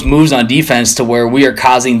some of those moves on defense to where we are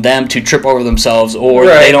causing them to trip over themselves or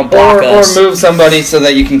they don't block us. Or move somebody so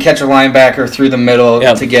that you can catch a linebacker through the middle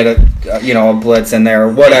to get a blitz in there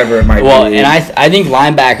or whatever it might be. Well, and I think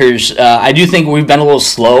linebackers, I do think we've been a little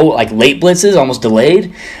slow, like late blitzes, almost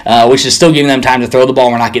delayed, which is still giving them time to throw the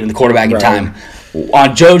ball. We're not getting the quarterback in time. On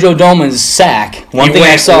JoJo Doman's sack, one thing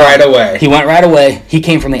I saw, he went right away. He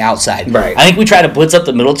came from the outside. Right. I think we try to blitz up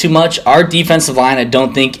the middle too much. Our defensive line, I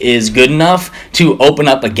don't think, is good enough to open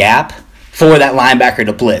up a gap for that linebacker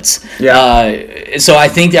to blitz. Yeah. So I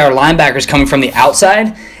think that our linebackers coming from the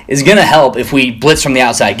outside is going to help if we blitz from the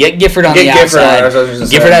outside. Get Gifford on the outside.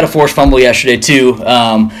 Gifford had a forced fumble yesterday, too.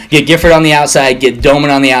 Get Gifford on the outside. Get Doman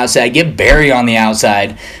on the outside. Get Barry on the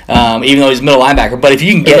outside, even though he's a middle linebacker. But if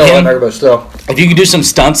you can get him, if you can do some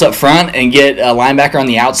stunts up front and get a linebacker on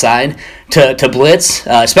the outside to blitz,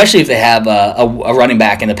 especially if they have a running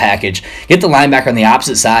back in the package, get the linebacker on the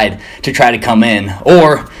opposite side to try to come in.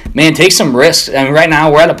 Or, man, take some risks. Right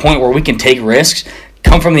now we're at a point where we can take risks.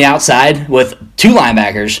 Come from the outside with 2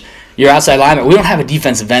 linebackers. Your outside linebacker. We don't have a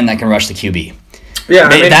defensive end that can rush the QB. Yeah,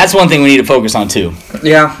 that's one thing we need to focus on too.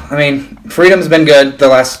 Yeah, Freedom's been good the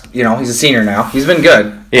last. He's a senior now. He's been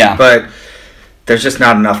good. Yeah, but there's just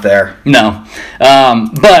not enough there. No,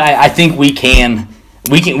 but I think we can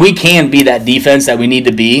be that defense that we need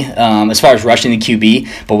to be as far as rushing the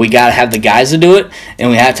QB, but we got to have the guys to do it, and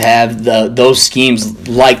we have to have those schemes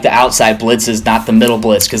like the outside blitzes, not the middle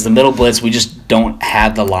blitz, because the middle blitz, we just don't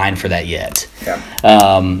have the line for that yet. Yeah.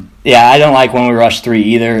 I don't like when we rush 3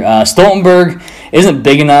 either. Stoltenberg isn't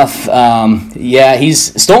big enough.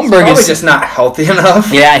 Stoltenberg probably just not healthy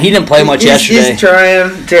enough. Yeah, he didn't play much yesterday. He's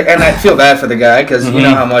trying to, and I feel bad for the guy because you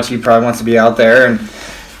know how much he probably wants to be out there, and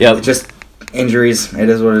just injuries. It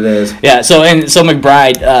is what it is. Yeah. So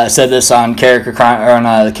McBride said this on the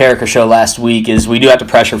Carricker show last week. Is we do have to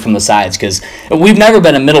pressure from the sides because we've never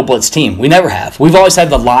been a middle blitz team. We never have. We've always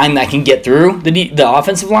had the line that can get through the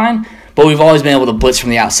offensive line, but we've always been able to blitz from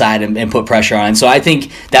the outside and put pressure on. And so I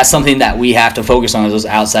think that's something that we have to focus on, is those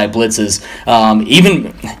outside blitzes.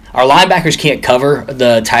 Even our linebackers can't cover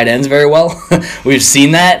the tight ends very well. We've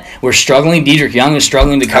seen that. We're struggling. Dedrick Young is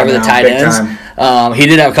struggling to cover the tight ends. He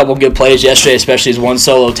did have a couple good plays yesterday, especially his one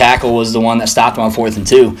solo tackle was the one that stopped him on 4th and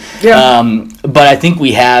 2. Yeah. But I think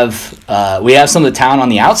we have some of the talent on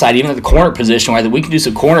the outside, even at the corner position, where we can do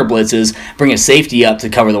some corner blitzes, bring a safety up to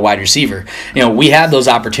cover the wide receiver. We have those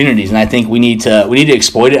opportunities, and I think we need to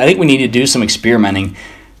exploit it. I think we need to do some experimenting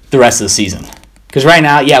the rest of the season. Because right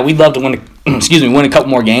now, yeah, we'd love to win a couple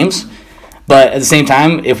more games, but at the same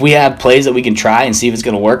time, if we have plays that we can try and see if it's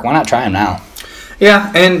going to work, why not try them now?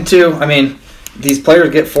 Yeah, and these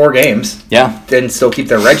players get 4 games. Yeah. And still keep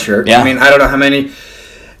their red shirt. Yeah. I don't know how many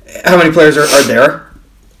players are there,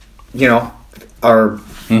 are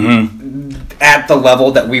at the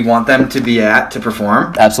level that we want them to be at to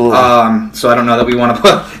perform. Absolutely. So I don't know that we want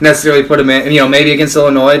to necessarily put them in, maybe against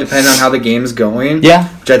Illinois, depending on how the game's going. Yeah.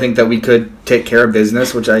 Which I think that we could take care of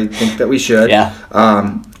business, which I think that we should. Yeah.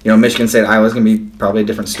 Michigan State, Iowa's going to be probably a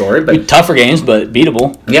different story. But tougher games, but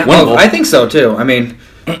beatable. Yeah, well, I think so, too.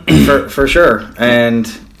 For sure. And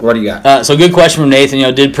what do you got? So good question from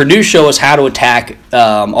Nathan. Did Purdue show us how to attack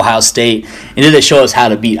Ohio State, and did they show us how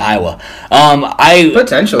to beat Iowa?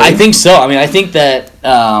 Potentially. I think so. I think that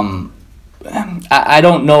I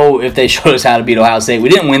don't know if they showed us how to beat Ohio State. We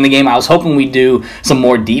didn't win the game. I was hoping we'd do some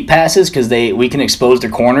more deep passes because we can expose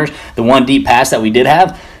their corners. The one deep pass that we did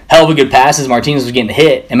have, hell of a good pass as Martinez was getting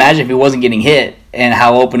hit. Imagine if he wasn't getting hit and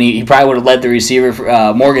how open he probably would have led the receiver,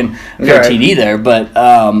 Morgan, for a TD there. But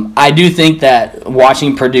I do think that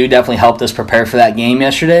watching Purdue definitely helped us prepare for that game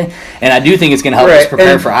yesterday. And I do think it's going to help us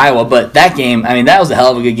prepare for Iowa. But that game, that was a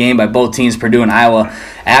hell of a good game by both teams, Purdue and Iowa.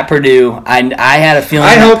 At Purdue, I had a feeling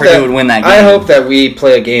that Purdue would win that game. I hope that we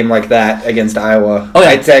play a game like that against Iowa. Oh, yeah.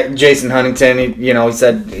 I text Jason Huntington, he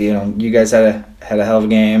said, you guys had a hell of a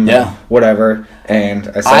game. Yeah. Whatever. And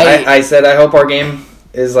I said I hope our game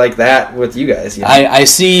is like that with you guys. I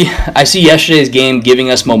see yesterday's game giving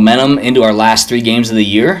us momentum into our last 3 games of the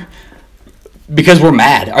year because we're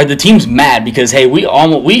mad. The team's mad because, hey,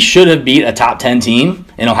 we should have beat a top 10 team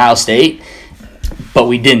in Ohio State, but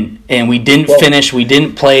we didn't. And we didn't finish. We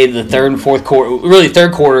didn't play the third and fourth quarter. Really,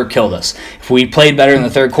 third quarter killed us. If we played better in the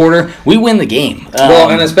third quarter, we win the game.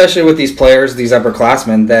 And especially with these players, these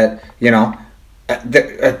upperclassmen that,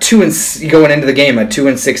 going into the game, a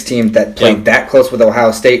 2-6 team that played that close with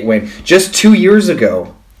Ohio State when just 2 years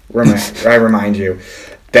ago, I remind you,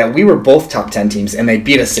 that we were both top 10 teams and they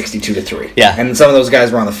beat us 62-3. Yeah. And some of those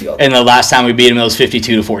guys were on the field. And the last time we beat them, it was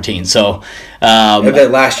 52-14. So the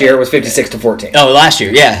last year it was 56-14. Oh, last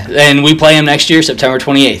year, yeah. And we play them next year, September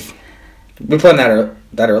 28th. We play them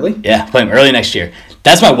that early? Yeah, play them early next year.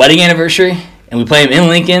 That's my wedding anniversary, and we play them in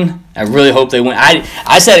Lincoln. I really hope they win.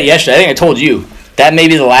 I said it yesterday. I think I told you. That may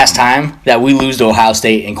be the last time that we lose to Ohio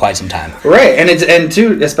State in quite some time. Right, and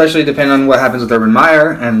too, especially depending on what happens with Urban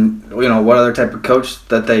Meyer and what other type of coach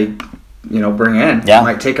that they bring in. Yeah. It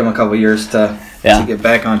might take them a couple years to get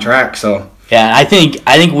back on track. So yeah, I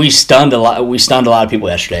think we stunned a lot. We stunned a lot of people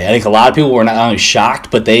yesterday. I think a lot of people were not only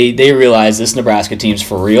shocked, but they realized this Nebraska team's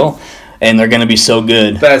for real, and they're going to be so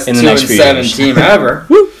good best in the next few years. Best 2-7 team ever.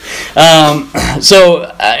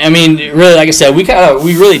 Really, like I said, we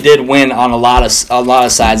really did win on a lot of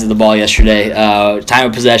sides of the ball yesterday. Time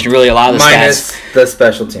of possession, really a lot of the minus stats. The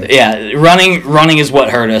special teams. Yeah, running is what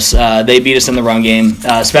hurt us. They beat us in the run game.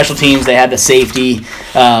 Special teams, they had the safety.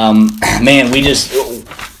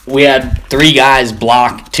 We had 3 guys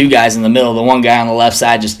block 2 guys in the middle. The one guy on the left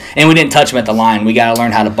side and we didn't touch him at the line. We got to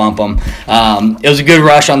learn how to bump them. It was a good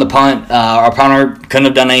rush on the punt. Our punter couldn't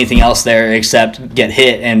have done anything else there except get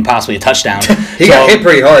hit and possibly a touchdown. He got hit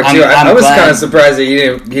pretty hard too. I was kind of surprised that he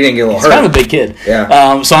didn't get a little hurt. He's kind of a big kid.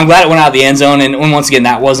 Yeah. So I'm glad it went out of the end zone. And once again,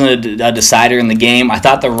 that wasn't a decider in the game. I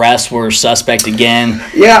thought the refs were suspect again.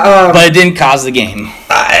 Yeah. But it didn't cause the game.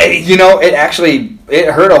 It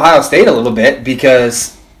hurt Ohio State a little bit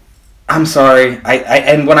because. I'm sorry.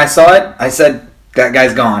 And when I saw it, I said that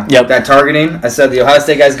guy's gone. Yep. That targeting, I said the Ohio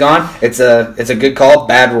State guy's gone. It's a good call,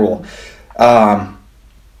 bad rule.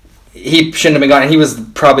 He shouldn't have been gone. And he was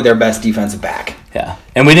probably their best defensive back. Yeah,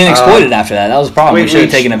 and we didn't exploit it after that. That was a problem. We should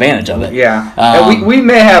have taken advantage of it. Yeah, we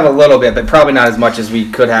may have a little bit, but probably not as much as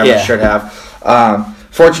we could have or should have.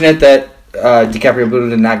 Fortunate that DiCaprio Buddha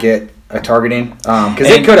did not get a targeting because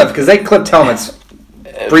they could have because they clipped helmets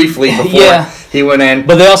briefly before he went in.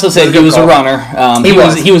 But they also said he was a runner.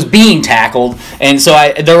 He was being tackled, and so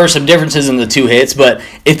there were some differences in the 2 hits. But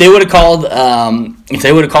if they would have called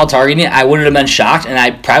targeting, I wouldn't have been shocked, and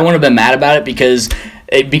I probably wouldn't have been mad about it because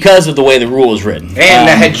because of the way the rule is written. And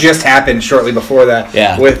that had just happened shortly before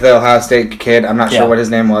that with the Ohio State kid. I'm not sure what his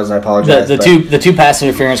name was. I apologize. The two pass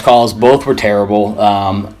interference calls, both were terrible.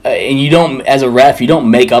 And you don't, as a ref, you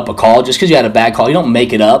don't make up a call. Just because you had a bad call, you don't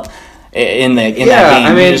make it up in that game.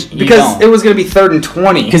 I mean, because it was going to be 3rd and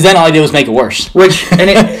 20. Because then all I did was make it worse.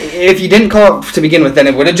 If you didn't call it to begin with, then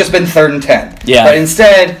it would have just been 3rd and 10. Yeah. But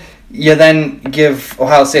instead, you then give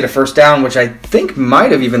Ohio State a first down, which I think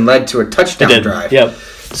might have even led to a touchdown drive. Yep.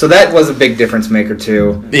 So that was a big difference maker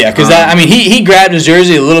too. Yeah, because he grabbed his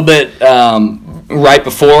jersey a little bit right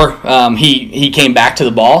before he came back to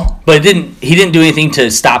the ball, but he didn't do anything to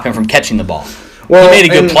stop him from catching the ball. Well, he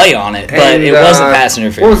made a good play on it, but it wasn't pass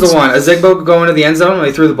interference. What was the one? Azigbo going to the end zone when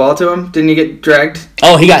they threw the ball to him? Didn't he get dragged?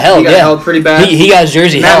 Oh, he got held. He got held pretty bad. He got his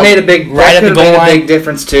jersey held. That made a big right at the goal line. A big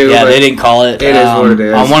difference too. Yeah, they didn't call it. It is what it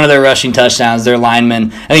is. On one of their rushing touchdowns, their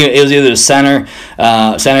lineman, I think it was either the center, it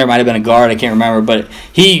might have been a guard, I can't remember, but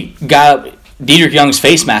he got up. Dedrick Young's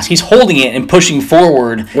face mask. He's holding it and pushing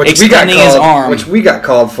forward, extending his arm. Which we got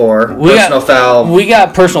called for. Personal foul. We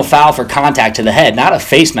got personal foul for contact to the head, not a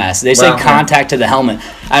face mask. They said contact to the helmet.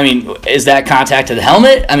 I mean, is that contact to the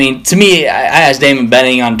helmet? I mean, to me, I asked Damon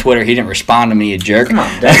Benning on Twitter. He didn't respond to me, you jerk. Come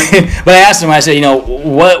on, but I asked him, I said,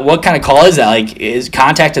 what kind of call is that? Like, is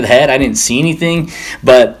contact to the head? I didn't see anything.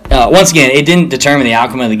 But once again, it didn't determine the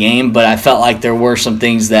outcome of the game, but I felt like there were some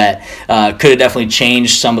things that could have definitely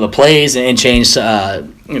changed some of the plays and changed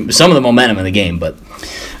some of the momentum in the game. But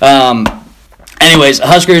anyways,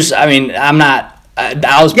 Huskers, I mean, I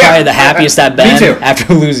was probably the happiest I've been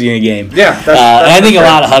after losing a game. Yeah, and I think a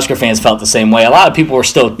lot of Husker fans felt the same way. A lot of people were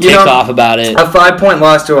still ticked off about it. A 5-point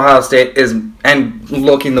loss to Ohio State and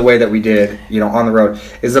looking the way that we did, on the road,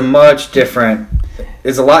 is a lot different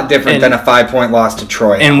than a 5-point loss to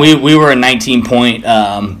Troy. And we were a 19-point.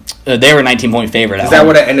 They were a 19-point favorite. Is that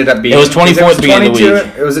what it ended up being? It was 24 at the beginning of the week.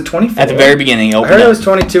 It was at 24 at the very beginning. I heard it was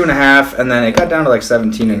 22.5, and then it got down to like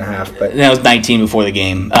 17.5. But then it was 19 before the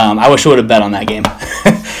game. I wish I would have bet on that game.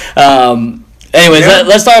 Anyways,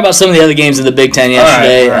 let's talk about some of the other games in the Big Ten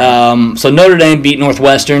yesterday. All right. So Notre Dame beat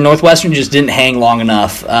Northwestern. Northwestern just didn't hang long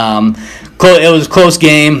enough. It was a close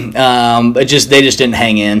game. They just didn't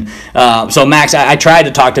hang in. So Max, I tried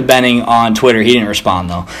to talk to Benning on Twitter. He didn't respond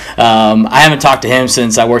though. I haven't talked to him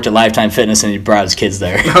since I worked at Lifetime Fitness and he brought his kids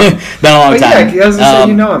there. Been a long time. Yeah, I was gonna say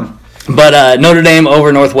you know him. But Notre Dame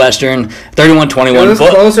over Northwestern, 31-21. It was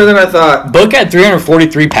closer than I thought. Book had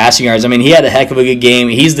 343 passing yards. I mean, he had a heck of a good game.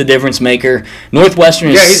 He's the difference maker. Northwestern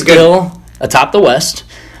is still atop the West.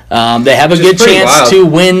 They have a good chance to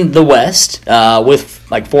win the West with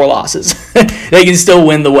like 4 losses. They can still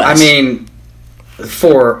win the West. I mean,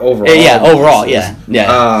 4 overall. Yeah, overall, yeah.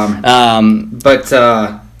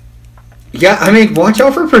 I mean, watch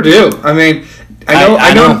out for Purdue. I mean,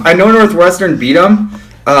 I know Northwestern beat them.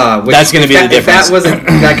 That's going to be the difference.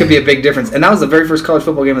 That could be a big difference. And that was the very first college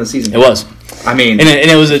football game of the season. It was. I mean, and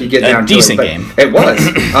it was a decent game. It was.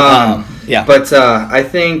 Yeah. But I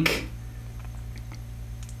think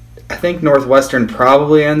Northwestern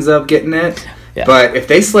probably ends up getting it. Yeah. But if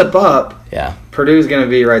they slip up, Purdue's going to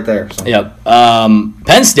be right there. So. Yep.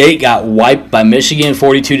 Penn State got wiped by Michigan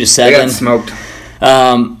 42-7. They got smoked.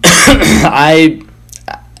 I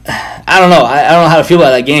don't know. I don't know how to feel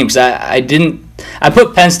about that game because I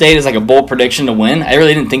put Penn State as like a bold prediction to win. I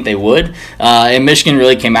really didn't think they would. And Michigan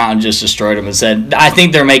really came out and just destroyed them and said, I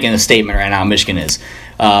think they're making a statement right now, Michigan is.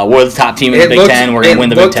 We're the top team in the Big Ten. We're going to win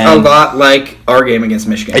the Big Ten. It looked a lot like our game against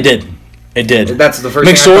Michigan. It did. That's the first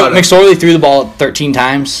thing I thought of. McSorley threw the ball 13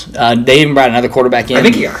 times. They even brought another quarterback in. I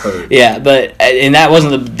think he got hurt. Yeah, and that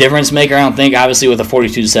wasn't the difference maker, I don't think, obviously with a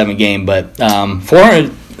 42-7 game. But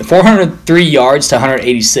 403 yards to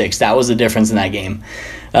 186. That was the difference in that game.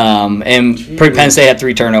 And Penn State had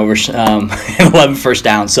 3 turnovers and 11 first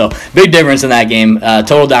downs. So big difference in that game.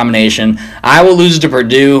 Total domination. Iowa loses to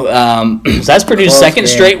Purdue. So that's Purdue's second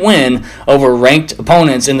straight win over ranked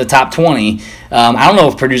opponents in the top 20. I don't know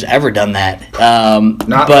if Purdue's ever done that.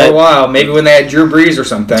 Not for a while. Maybe when they had Drew Brees or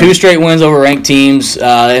something. 2 straight wins over ranked teams,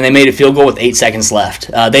 and they made a field goal with 8 seconds left.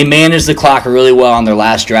 They managed the clock really well on their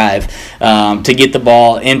last drive to get the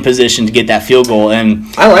ball in position to get that field goal. And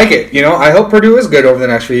I like it. I hope Purdue is good over the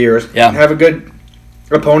next few years. Yeah. Have a good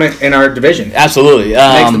opponent in our division. Absolutely.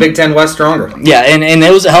 Makes the Big Ten West stronger. Yeah, and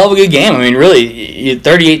it was a hell of a good game. I mean, really,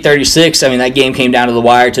 38-36. I mean, that game came down to the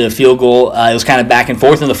wire to the field goal. It was kind of back and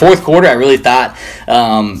forth. In the fourth quarter, I really thought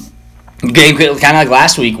game kind of like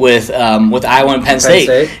last week with Iowa and Penn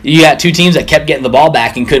State. You got 2 teams that kept getting the ball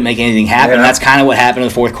back and couldn't make anything happen. Yeah. That's kind of what happened in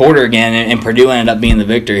the fourth quarter again, and Purdue ended up being the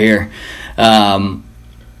victor here.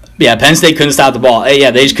 Penn State couldn't stop the ball.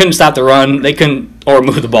 Yeah, they just couldn't stop the run. They couldn't or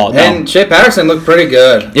move the ball. No. And Shea Patterson looked pretty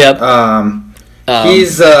good. Yep.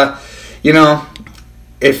 He's,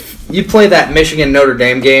 if you play that Michigan Notre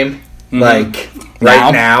Dame game, like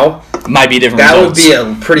right now, might be different. That results. would be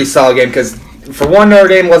a pretty solid game because, for one, Notre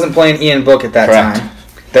Dame wasn't playing Ian Book at that time.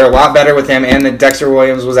 They're a lot better with him, and then Dexter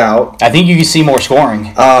Williams was out. I think you can see more scoring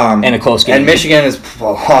in a close game. And Michigan is a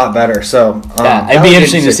lot better. So it'd be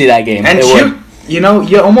interesting to see that game. And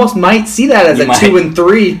you almost might see that as a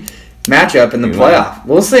 2-3 matchup in the playoff.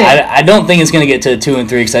 We'll see. I don't think it's going to get to 2-3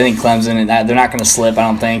 because I think Clemson and they're not going to slip. I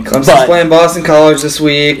don't think Clemson's playing Boston College this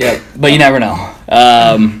week. Yeah, but you never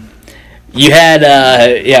know. You had,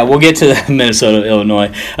 we'll get to Minnesota,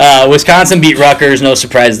 Illinois. Wisconsin beat Rutgers, no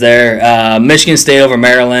surprise there. Michigan State over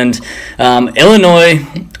Maryland. Illinois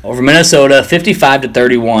over Minnesota,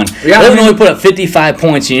 55-31. Yeah, Illinois put up 55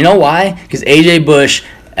 points. And you know why? Because A.J. Bush,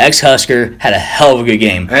 ex-Husker, had a hell of a good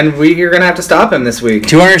game. And you're going to have to stop him this week.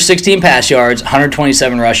 216 pass yards,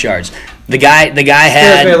 127 rush yards. The guy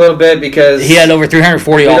had... Scares me a little bit because... He had over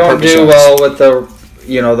 340 all-purpose yards. We don't do well with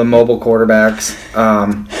the mobile quarterbacks.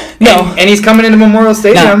 No, and he's coming into Memorial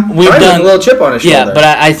Stadium. We've done with a little chip on his shoulder. Yeah, but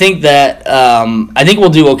I think that I think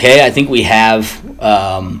we'll do okay. I think we have.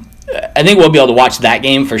 I think we'll be able to watch that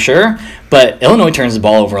game for sure. But Illinois turns the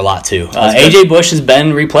ball over a lot too. A.J. Bush has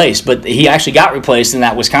been replaced, but he actually got replaced in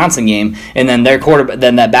that Wisconsin game, and then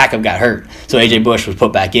then that backup got hurt, so A.J. Bush was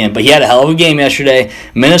put back in. But he had a hell of a game yesterday.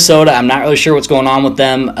 Minnesota, I'm not really sure what's going on with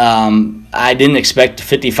them. I didn't expect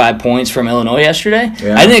 55 points from Illinois yesterday.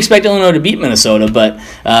 Yeah. I didn't expect Illinois to beat Minnesota, but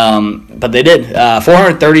they did.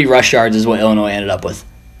 430 rush yards is what Illinois ended up with.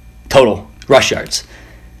 Total rush yards.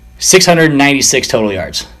 696 total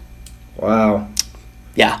yards. Wow.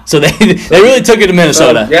 Yeah, so they really took it to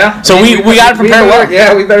Minnesota. So we got to prepare well.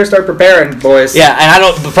 Yeah, we better start preparing, boys. Yeah,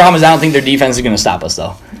 and the problem is I don't think their defense is going to stop us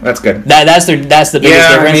though. That's good. That's the biggest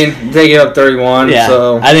difference. I mean, they get up 31. Yeah,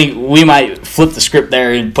 so I think we might flip the script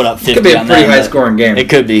there and put up 50. It could be a pretty high-scoring game. It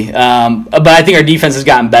could be, but I think our defense has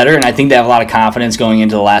gotten better, and I think they have a lot of confidence going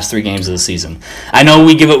into the last 3 games of the season. I know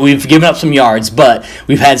we've given up some yards, but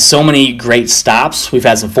we've had so many great stops. We've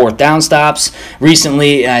had some 4th down stops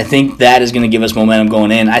recently, and I think that is going to give us momentum going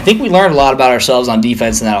in. I think we learned a lot about ourselves on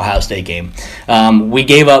defense in that Ohio State game. We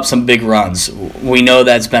gave up some big runs. We know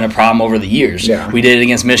that's been a problem over the years. Yeah. We did it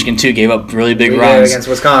against Michigan too. Gave up really big runs. We did it against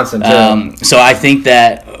Wisconsin too. So I think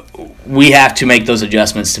that we have to make those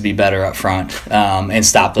adjustments to be better up front and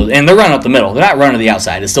stop those. And they're running up the middle. They're not running to the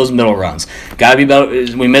outside. It's those middle runs. Got to be better.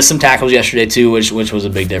 We missed some tackles yesterday too, which was a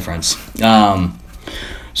big difference.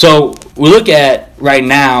 So we look at right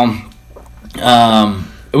now.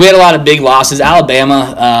 We had a lot of big losses.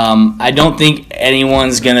 Alabama, I don't think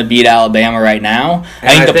anyone's going to beat Alabama right now.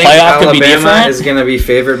 I think the playoff could be different. Alabama is going to be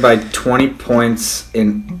favored by 20 points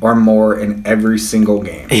or more in every single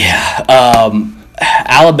game. Yeah.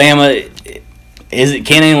 Alabama,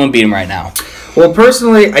 can anyone beat them right now? Well,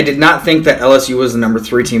 personally, I did not think that LSU was the number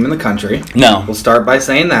 3 team in the country. No. We'll start by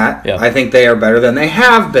saying that. Yep. I think they are better than they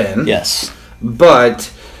have been. Yes. But...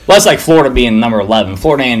 Well, that's like Florida being number 11.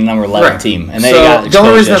 Florida ain't a number 11 team. And they got the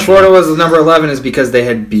only reason that Florida was number 11 is because they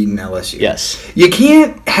had beaten LSU. Yes. You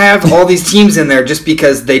can't have all these teams in there just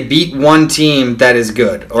because they beat one team that is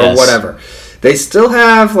good or whatever. They still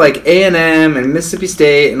have like A&M and Mississippi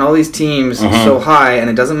State and all these teams so high, and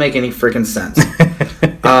it doesn't make any freaking sense.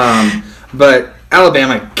 But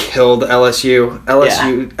Alabama killed LSU.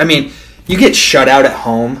 I mean, you get shut out at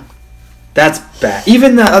home. That's bad.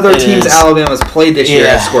 Even the other teams Alabama's played this year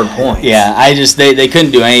have scored points. Yeah, they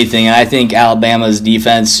couldn't do anything, and I think Alabama's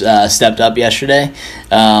defense stepped up yesterday.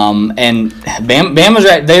 And Bama's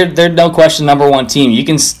right. They're no question number 1 team. You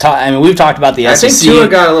can talk. I mean, we've talked about the SEC. I think Tua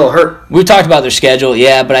got a little hurt. We've talked about their schedule,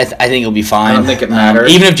 but I think it'll be fine. I don't think it matters.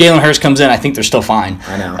 Even if Jalen Hurts comes in, I think they're still fine.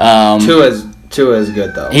 I know. Tua is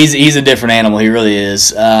good though. He's a different animal. He really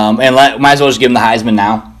is. And might as well just give him the Heisman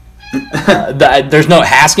now. There's no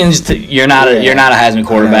Haskins. You're not a Heisman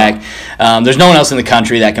quarterback. There's no one else in the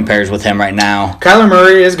country that compares with him right now. Kyler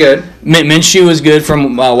Murray is good. Minshew is good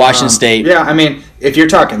from Washington State. Yeah, I mean, if you're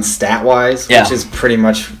talking stat wise, which is pretty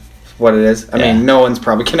much what it is. I mean, no one's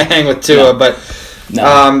probably gonna hang with Tua, but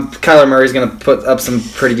Kyler Murray's gonna put up some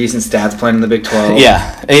pretty decent stats playing in the Big 12.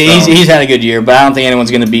 Yeah, he's had a good year, but I don't think anyone's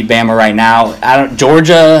gonna beat Bama right now. I don't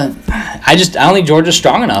think Georgia's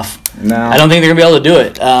strong enough. No. I don't think they're going to be able to do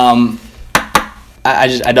it.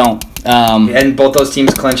 I don't. And both those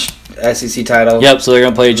teams clinched SEC titles. Yep, so they're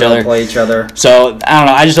going to play each other. So, I don't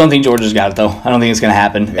know. I just don't think Georgia's got it, though. I don't think it's going to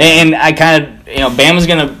happen. Yeah. And I kind of, Bama's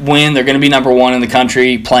going to win. They're going to be number 1 in the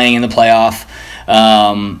country playing in the playoff.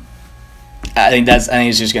 I think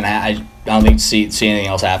it's just going to I don't think see anything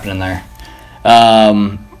else happening there.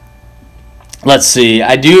 let's see.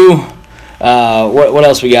 I do. What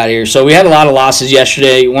else we got here? So we had a lot of losses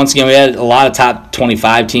yesterday. Once again, we had a lot of top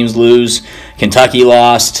 25 teams lose. Kentucky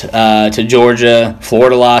lost to Georgia.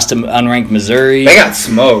 Florida lost to unranked Missouri. They got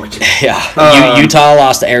smoked. Yeah. Utah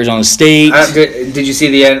lost to Arizona State. Did you see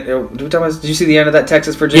the end? Did you see the end of that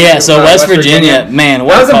Texas Virginia? Yeah. So West Virginia, man,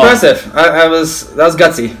 what that was impressive. That was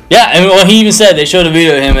gutsy. Yeah, and well, he even said they showed a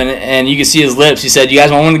video of him, and you could see his lips. He said, "You guys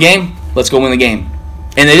want to win the game? Let's go win the game,"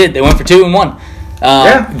 and they did. They went for 2 and 1.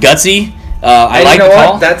 Gutsy. I like the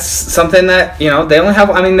call. That's something that they only have.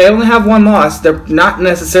 I mean, they only have one loss. They're not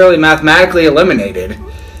necessarily mathematically eliminated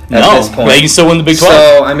at this point. They can still win the Big 12.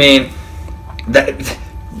 So I mean,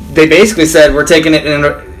 they basically said we're taking it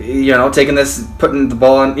in. Taking this, putting the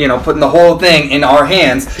ball on, putting the whole thing in our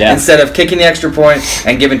hands instead of kicking the extra point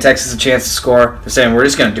and giving Texas a chance to score. They're saying we're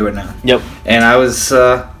just going to do it now. Yep. And I was,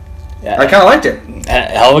 I kind of liked it.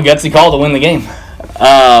 Hell of a gutsy call to win the game.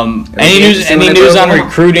 Any news on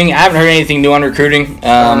recruiting? I haven't heard anything new on recruiting.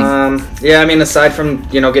 I mean, aside from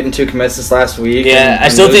getting 2 commits this last week. Yeah, I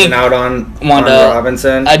still think out on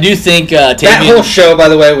Robinson. I do think that whole show, by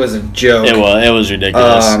the way, was a joke. It was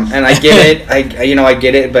ridiculous. And I get it. I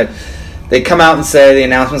get it, but they come out and say the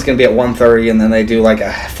announcement's going to be at 1:30, and then they do like a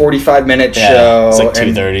 45-minute show. It's like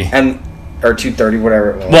 2:30 or 2:30,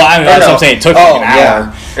 whatever it was. Well, I mean, that's what I'm saying. It took like an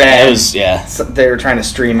hour. Yeah. It was, So they were trying to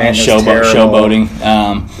stream it. Showboating.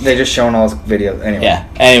 They just showing all his videos. Anyway. Yeah.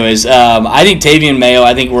 Anyways, I think Tavian Mayo,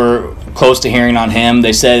 I think we're close to hearing on him.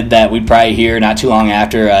 They said that we'd probably hear not too long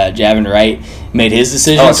after Javin Wright made his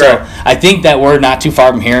decision. Oh, so right. I think that we're not too far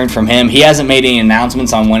from hearing from him. He hasn't made any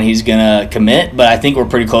announcements on when he's going to commit, but I think we're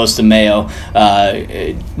pretty close to Mayo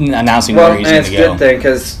announcing where he's going to go. Well, and it's a good thing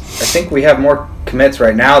because I think we have more commits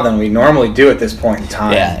right now than we normally do at this point in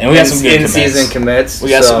time. Yeah, and we got some good in-season commits. We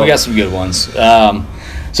got some good ones.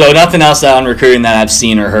 So nothing else on recruiting that I've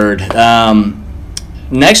seen or heard.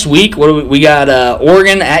 Next week, we got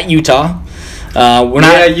Oregon at Utah.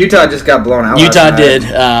 Utah just got blown out. Utah did,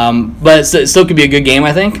 but it still could be a good game,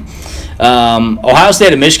 I think. Ohio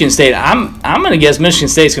State and Michigan State. I'm going to guess Michigan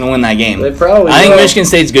State's going to win that game. They probably I think will. Michigan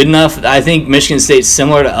State's good enough. I think Michigan State's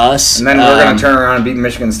similar to us. And then we're going to turn around and beat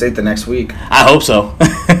Michigan State the next week. I hope so.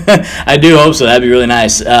 I do hope so. That'd be really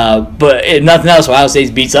nice. But if nothing else, Ohio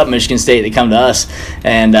State beats up Michigan State. They come to us,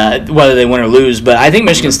 and whether they win or lose. But I think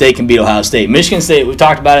Michigan State can beat Ohio State. Michigan State, we've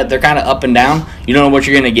talked about it. They're kind of up and down. You don't know what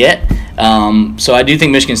you're going to get. So I do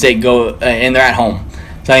think Michigan State go, and they're at home.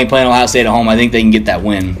 So I think playing Ohio State at home, I think they can get that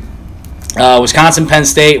win. Wisconsin, Penn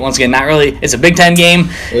State, once again, not really. It's a Big Ten game.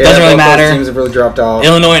 Doesn't really matter. Both teams have really dropped off.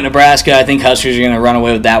 Illinois and Nebraska, I think Huskers are going to run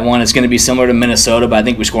away with that one. It's going to be similar to Minnesota, but I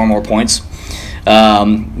think we score more points.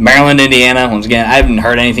 Maryland, Indiana, once again, I haven't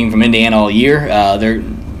heard anything from Indiana all year.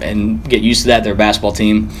 And get used to that. They're a basketball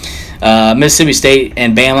team. Mississippi State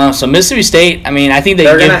and Bama. So Mississippi State, I mean, I think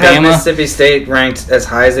they're going to have Mississippi State ranked as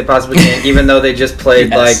high as they possibly can, even though they just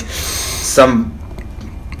played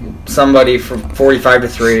somebody for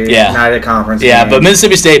 45-3 night of conference. Yeah, but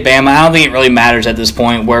Mississippi State, Bama, I don't think it really matters at this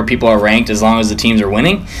point where people are ranked as long as the teams are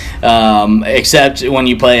winning. Except when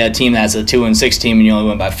you play a team that's a 2-6 team and you only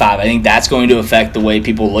win by 5. I think that's going to affect the way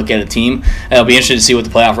people look at a team. It'll be interesting to see what the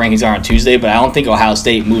playoff rankings are on Tuesday, but I don't think Ohio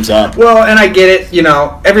State moves up. Well, and I get it.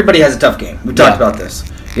 Everybody has a tough game. We talked about this.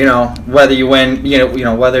 Whether you win,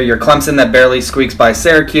 whether you're Clemson that barely squeaks by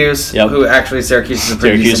Syracuse, who actually Syracuse is a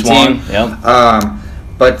pretty decent team. Yep.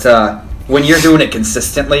 But when you're doing it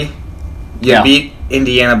consistently, you beat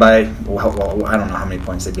Indiana by, well, I don't know how many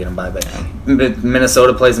points they beat them by, but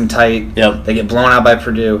Minnesota plays them tight. Yep. They get blown out by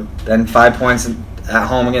Purdue. Then 5 points at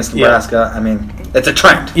home against Nebraska. I mean, it's a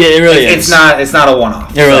trend. Yeah, it really is. It's not a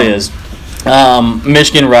one-off. It really is.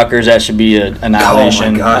 Michigan, Rutgers, that should be an annihilation.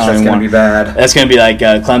 Oh my gosh, that's going to be bad. That's going to be like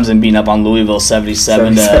Clemson beating up on Louisville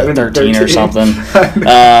 77-13 or something.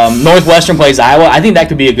 Northwestern plays Iowa. I think that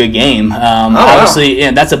could be a good game. Obviously,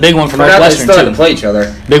 that's a big one for Northwestern they still too. have to play each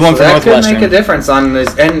other. Big one for Northwestern. That could make a difference on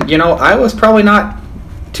this. And Iowa's probably not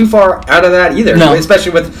too far out of that either. No.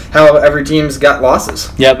 Especially with how every team's got losses.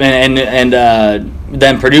 Yep, and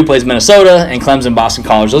then Purdue plays Minnesota and Clemson, Boston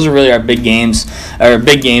College. Those are really our big games.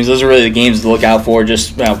 Those are really the games to look out for.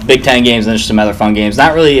 Just Big Ten games and just some other fun games.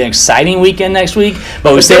 Not really an exciting weekend next week,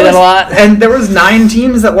 but we say that a lot. And there was 9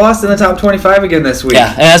 teams that lost in the top 25 again this week.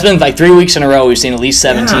 Yeah, and that's been like 3 weeks in a row. We've seen at least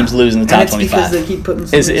 7 teams lose in the top 25. Because they keep putting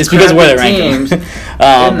it's because of where they rank them.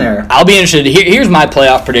 in there. I'll be interested. Here's my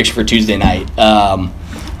playoff prediction for Tuesday night.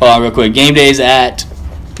 Hold on real quick. Game days at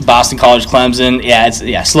Boston College, Clemson.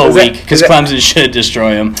 Yeah, slow week because Clemson should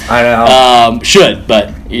destroy them. I know. Should,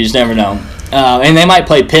 but you just never know. And they might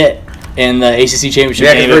play Pitt in the ACC championship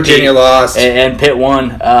game. Virginia lost and Pitt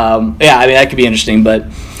won. I mean that could be interesting. But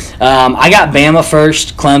I got Bama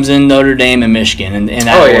first, Clemson, Notre Dame, and Michigan. In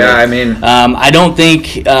that order. I mean, I don't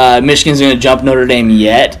think Michigan's going to jump Notre Dame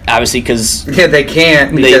yet, obviously, because they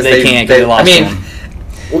can't. Because they can't because they lost I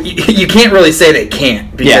mean, you can't really say they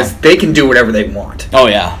can't because they can do whatever they want. Oh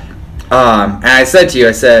yeah. And I said to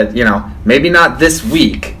you, maybe not this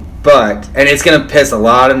week, and it's going to piss a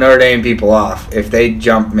lot of Notre Dame people off if they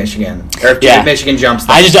jump Michigan, or if Michigan jumps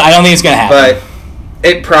them. I don't think it's going to happen. But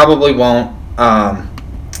it probably won't.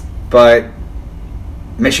 But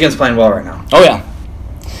Michigan's playing well right now. Oh yeah.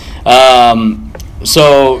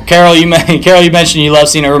 So Carol, you mentioned you love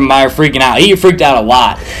seeing Urban Meyer freaking out. He freaked out a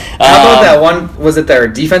lot. How about that one? Was it their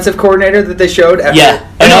defensive coordinator that they showed? After, yeah.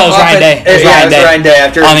 No, it was Ryan Day. It was Ryan Day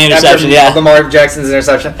after on the interception. After Lamar Jackson's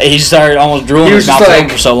interception. He started almost drooling his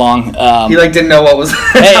mouth for so long. He didn't know what was.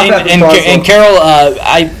 and Carol,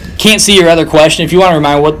 I can't see your other question. If you want to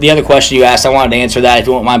remind what the other question you asked, I wanted to answer that. If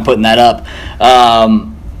you won't mind putting that up.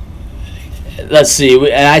 Let's see.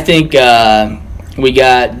 And I think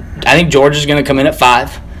I think Georgia's going to come in at 5.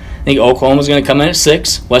 I think Oklahoma's going to come in at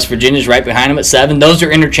 6. West Virginia's right behind them at 7. Those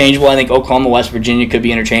are interchangeable. I think Oklahoma, West Virginia could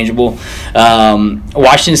be interchangeable.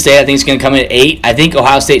 Washington State, I think, is going to come in at 8. I think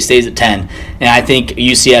Ohio State stays at 10. And I think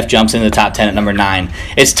UCF jumps into the top 10 at number 9.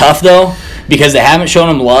 It's tough, though, because they haven't shown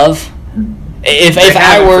them love. If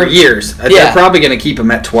I were for years, they're probably going to keep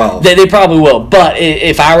them at 12. They probably will. But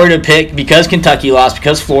if I were to pick, because Kentucky lost,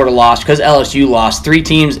 because Florida lost, because LSU lost, 3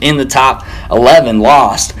 teams in the top 11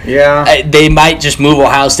 lost. Yeah, they might just move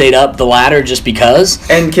Ohio State up the ladder just because.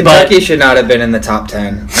 And Kentucky should not have been in the top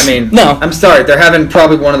 10. I mean, no, I'm sorry, they're having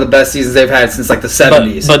probably one of the best seasons they've had since the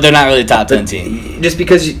 70s. But they're not really a top 10 team. Just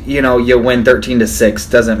because you win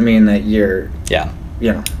 13-6 doesn't mean that you're. Yeah.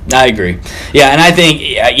 I agree. Yeah, and I think,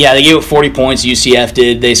 they gave up 40 points. UCF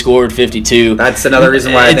did. They scored 52. That's another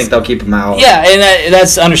reason why I think they'll keep them out. Yeah, and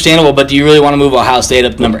that's understandable, but do you really want to move Ohio State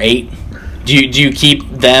up to number 8? Do you keep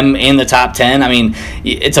them in the top 10? I mean,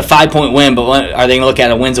 it's a 5-point win, but are they going to look at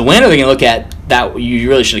a win's a win, or are they going to look at that you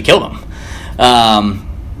really should have killed them?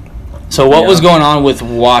 So what was going on with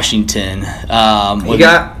Washington? He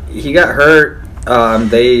got hurt.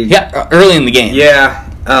 Early in the game. Yeah.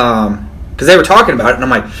 Because they were talking about it, and I'm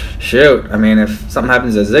like, shoot. I mean, if something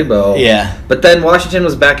happens to Zigbo. Yeah. But then Washington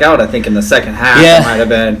was back out, I think, in the second half. Yeah. It might have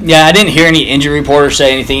been. Yeah, I didn't hear any injury reporters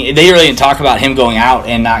say anything. They really didn't talk about him going out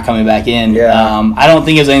and not coming back in. Yeah. I don't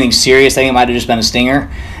think it was anything serious. I think it might have just been a stinger.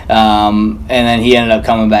 And then he ended up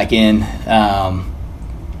coming back in.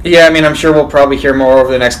 Yeah, I mean, I'm sure we'll probably hear more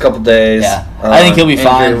over the next couple days. Yeah. I think he'll be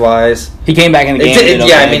fine. Injury-wise. He came back in the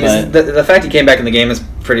game. The fact he came back in the game is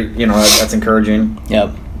pretty, that's encouraging.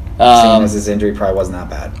 Yep. Seeing as his injury probably wasn't that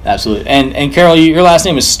bad. Absolutely. And Carol, your last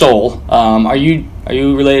name is Stoll. Are you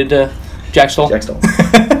related to Jack Stoll? Jack Stoll.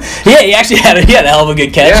 Yeah, he actually had a hell of a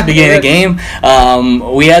good catch at the beginning of the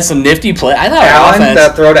game. We had some nifty play. I thought Allen,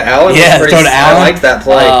 that throw to Allen. Yeah, throw to Allen. I liked that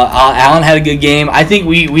play. Allen had a good game. I think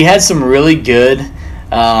we had some really good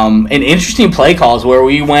and interesting play calls where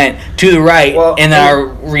we went to the right, and then our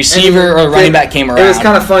receiver or running back came around. It was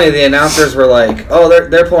kind of funny. The announcers were like, "Oh,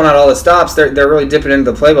 they're pulling out all the stops. They're really dipping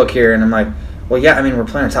into the playbook here." And I'm like, "Well, yeah. I mean, we're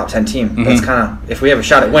playing a top 10 team. Mm-hmm. That's kind of if we have a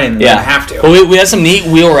shot at winning, we're gonna have to." Well, we had some neat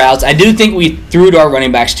wheel routes. I do think we threw to our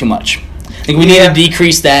running backs too much. I think we need to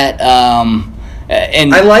decrease that.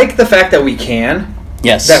 And I like the fact that we can.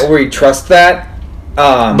 Yes. That we trust that.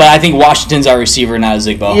 But I think Washington's our receiver, not a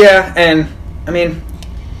Zigbo. Yeah, and I mean.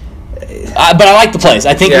 But I like the plays.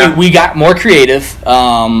 I think we got more creative.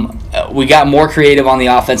 We got more creative on the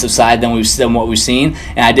offensive side than what we've seen,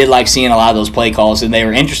 and I did like seeing a lot of those play calls, and they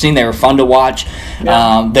were interesting. They were fun to watch.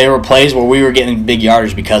 Yeah. They were plays where we were getting big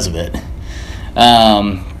yardage because of it.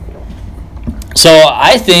 So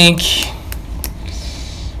I think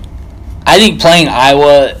playing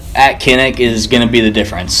Iowa at Kinnick is going to be the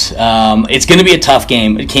difference. It's going to be a tough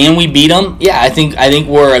game. Can we beat them? Yeah, I think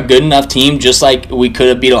we're a good enough team. Just like we could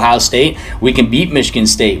have beat Ohio State, we can beat Michigan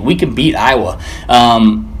State. We can beat Iowa.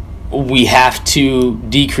 We have to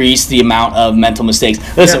decrease the amount of mental mistakes.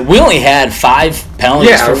 Listen, we only had 5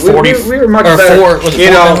 penalties for 40. We were much better. 4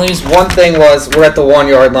 penalties? One thing was we're at the 1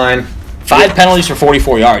 yard line. 5 penalties for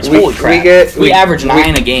 44 yards. Holy crap! We average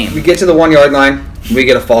 9 a game. We get to the 1 yard line. We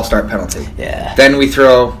get a false start penalty. Yeah. Then we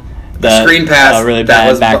throw the screen pass. Really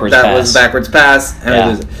bad backwards pass.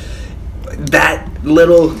 And yeah. That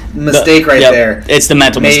little mistake there. It's the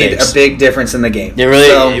mental made mistakes. A big difference in the game. It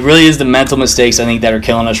really is the mental mistakes, I think, that are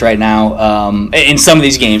killing us right now in some of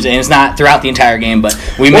these games. And it's not throughout the entire game, but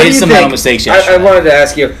we made some mental mistakes yesterday. I wanted to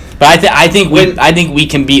ask you, But I think we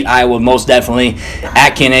can beat Iowa most definitely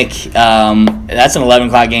at Kinnick. That's an 11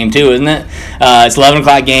 o'clock game too, isn't it? It's an 11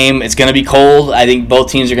 o'clock game. It's going to be cold. I think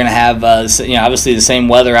both teams are going to have obviously the same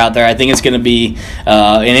weather out there. I think it's going to be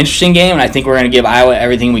an interesting game, and I think we're going to give Iowa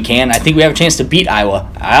everything we can. I think we have a chance to beat Iowa.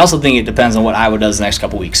 I also think it depends on what Iowa does the next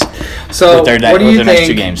couple weeks. So what do you think? Next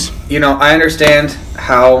two games. I understand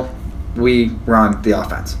how we run the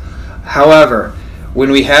offense. However, when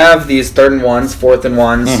we have these 3rd and 1s, 4th and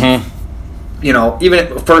 1s, even at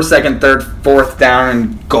 1st, 2nd, 3rd, 4th down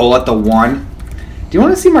and goal at the 1, do you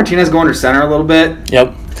want to see Martinez go under center a little bit?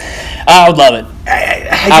 Yep. I would love it.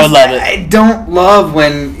 I would love it. I don't love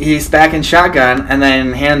when he's back in shotgun and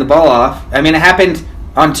then hand the ball off. I mean, it happened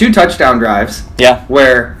on 2 touchdown drives. Yeah.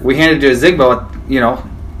 Where we handed it to Zigbo,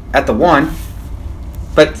 at the 1.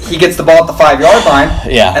 But he gets the ball at the 5-yard line,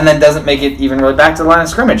 and then doesn't make it even really back to the line of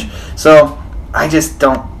scrimmage. So I just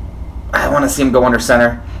don't. I want to see him go under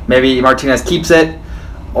center. Maybe Martinez keeps it,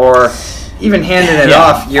 or even handing it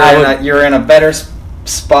off. You're in a better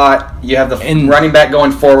spot. You have the running back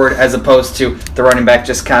going forward as opposed to the running back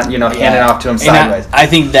just handing it off to him sideways. I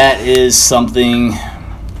think that is something.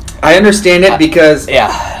 I understand it because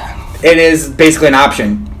it is basically an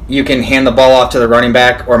option. You can hand the ball off to the running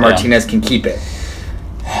back, or Martinez can keep it.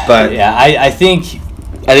 But I think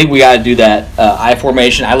we got to do that I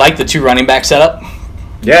formation. I like the 2 running back setup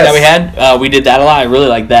that we had. We did that a lot. I really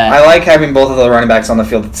like that. I like having both of the running backs on the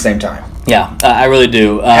field at the same time. Yeah, I really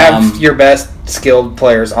do. Have your best skilled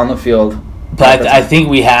players on the field. But I think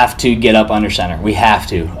we have to get up under center. We have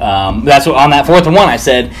to. That's what on that 4th and 1 I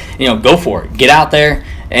said. Go for it. Get out there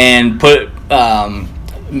and put.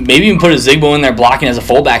 Maybe even put a Zigbo in there blocking as a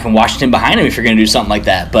fullback and Washington behind him if you're going to do something like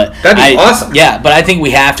that. But that'd be awesome. Yeah, but I think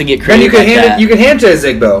we have to get creative. Then you could hand it to a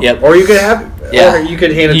Zigbo. Yep. Or you could have. Yeah. Or you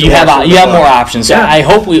could hand it to. You have more options. So I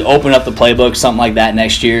hope we open up the playbook, something like that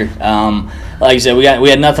next year. Like I said, we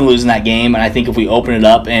had nothing to lose in that game, and I think if we open it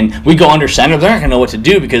up and we go under center, they're not going to know what to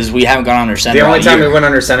do because we haven't gone under center. The only time we went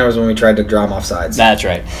under center was when we tried to draw them off sides. That's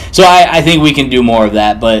right. So I think we can do more of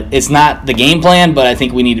that, but it's not the game plan. But I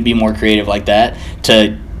think we need to be more creative like that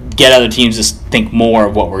to get other teams to think more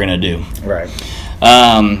of what we're going to do. Right.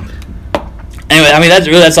 Anyway, I mean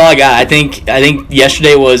that's all I got. I think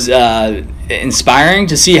yesterday was inspiring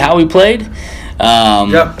to see how we played. Yep.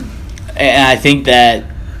 And I think that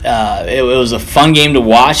it was a fun game to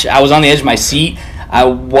watch. I was on the edge of my seat. I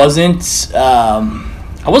wasn't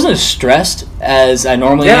as stressed as I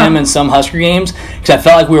normally am in some Husker games because I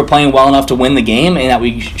felt like we were playing well enough to win the game and that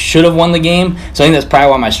we should have won the game. So I think that's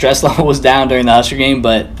probably why my stress level was down during the Husker game.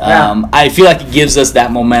 But I feel like it gives us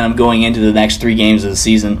that momentum going into the next 3 games of the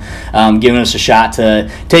season, giving us a shot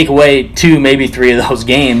to take away 2, maybe 3 of those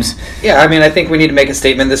games. Yeah, I mean, I think we need to make a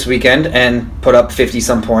statement this weekend and put up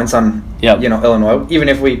 50-some points on Illinois. Even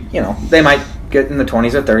if we, they might get in the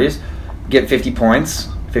 20s or 30s, get 50 points.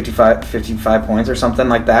 55 points or something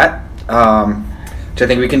like that, which I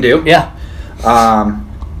think we can do. Yeah.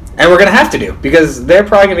 And we're going to have to do because they're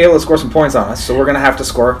probably going to be able to score some points on us, so we're going to have to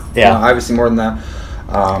score obviously more than that.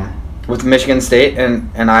 With Michigan State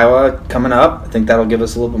and Iowa coming up, I think that'll give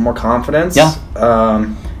us a little bit more confidence. Yeah.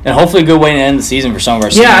 And hopefully a good way to end the season for some of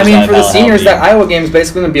our seniors. Yeah, I mean, for the seniors, that Iowa game is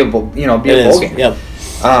basically going to be a bowl game. Yep.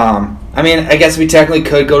 I mean, I guess we technically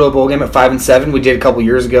could go to a bowl game at 5-7. We did a couple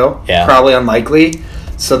years ago. Yeah. Probably unlikely.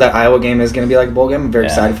 So that Iowa game is going to be like a bowl game. I'm very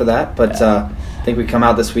excited for that. But I think we come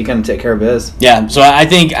out this weekend and take care of biz. Yeah, so I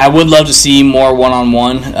think I would love to see more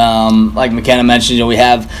one-on-one. Like McKenna mentioned, we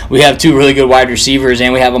have 2 really good wide receivers,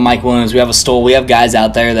 and we have a Mike Williams, we have a Stoll, we have guys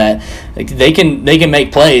out there that they can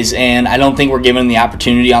make plays, and I don't think we're given the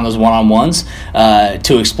opportunity on those one-on-ones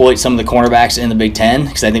to exploit some of the cornerbacks in the Big Ten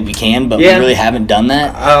because I think we can, but we really haven't done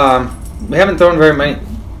that. We haven't thrown very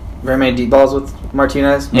many deep balls with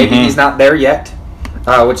Martinez. Maybe he's not there yet.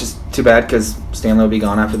 Which is too bad because Stanley will be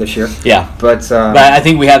gone after this year. Yeah. But I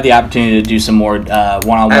think we have the opportunity to do some more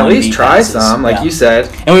one-on-one. At least try some, like you said.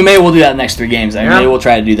 And we'll do that in the next 3 games. Maybe we'll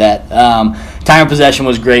try to do that. Time of possession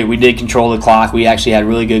was great. We did control the clock. We actually had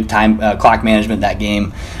really good time clock management that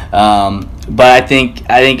game. But I think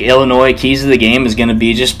Illinois keys to the game is going to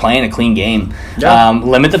be just playing a clean game. Yeah.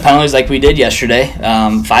 Limit the penalties like we did yesterday.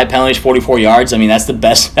 5 penalties, 44 yards. I mean that's the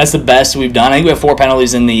best. That's the best we've done. I think we have 4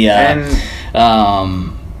 penalties in the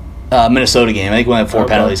Minnesota game. I think we have 4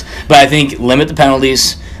 penalties. But I think limit the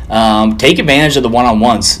penalties. Take advantage of the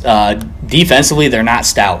one-on-ones. Defensively, they're not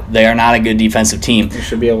stout. They are not a good defensive team. You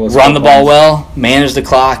should be able to run the ball well, manage the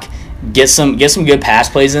clock, get some good pass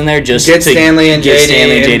plays in there. Just get to Stanley and get JD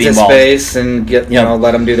Stanley and JD into involved. space and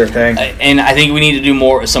let them do their thing. And I think we need to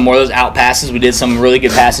do some more of those out passes. We did some really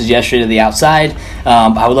good passes yesterday to the outside.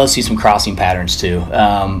 I would love to see some crossing patterns too,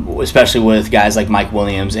 especially with guys like Mike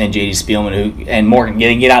Williams and JD Spielman and Morgan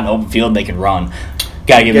get out in the open field. They can run.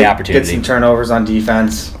 Got to give them the opportunity. Get some turnovers on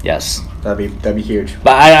defense. Yes. That'd be huge.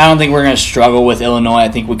 But I don't think we're going to struggle with Illinois. I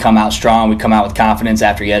think we come out strong. We come out with confidence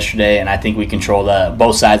after yesterday, and I think we control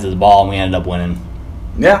both sides of the ball, and we ended up winning.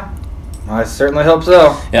 Yeah, I certainly hope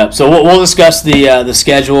so. Yeah, so we'll discuss the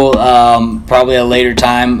schedule probably at a later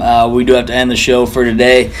time. We do have to end the show for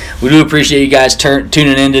today. We do appreciate you guys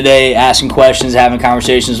tuning in today, asking questions, having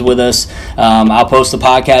conversations with us. I'll post the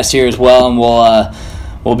podcast here as well, and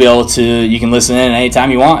we'll be able to, you can listen in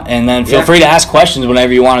anytime you want. And then feel free to ask questions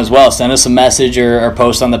whenever you want as well. Send us a message or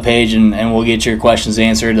post on the page, and we'll get your questions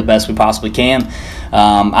answered the best we possibly can.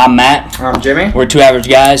 I'm Matt. I'm Jimmy. We're Two Average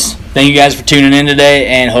Guys. Thank you guys for tuning in today,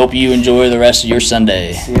 and hope you enjoy the rest of your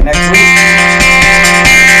Sunday. See you next week.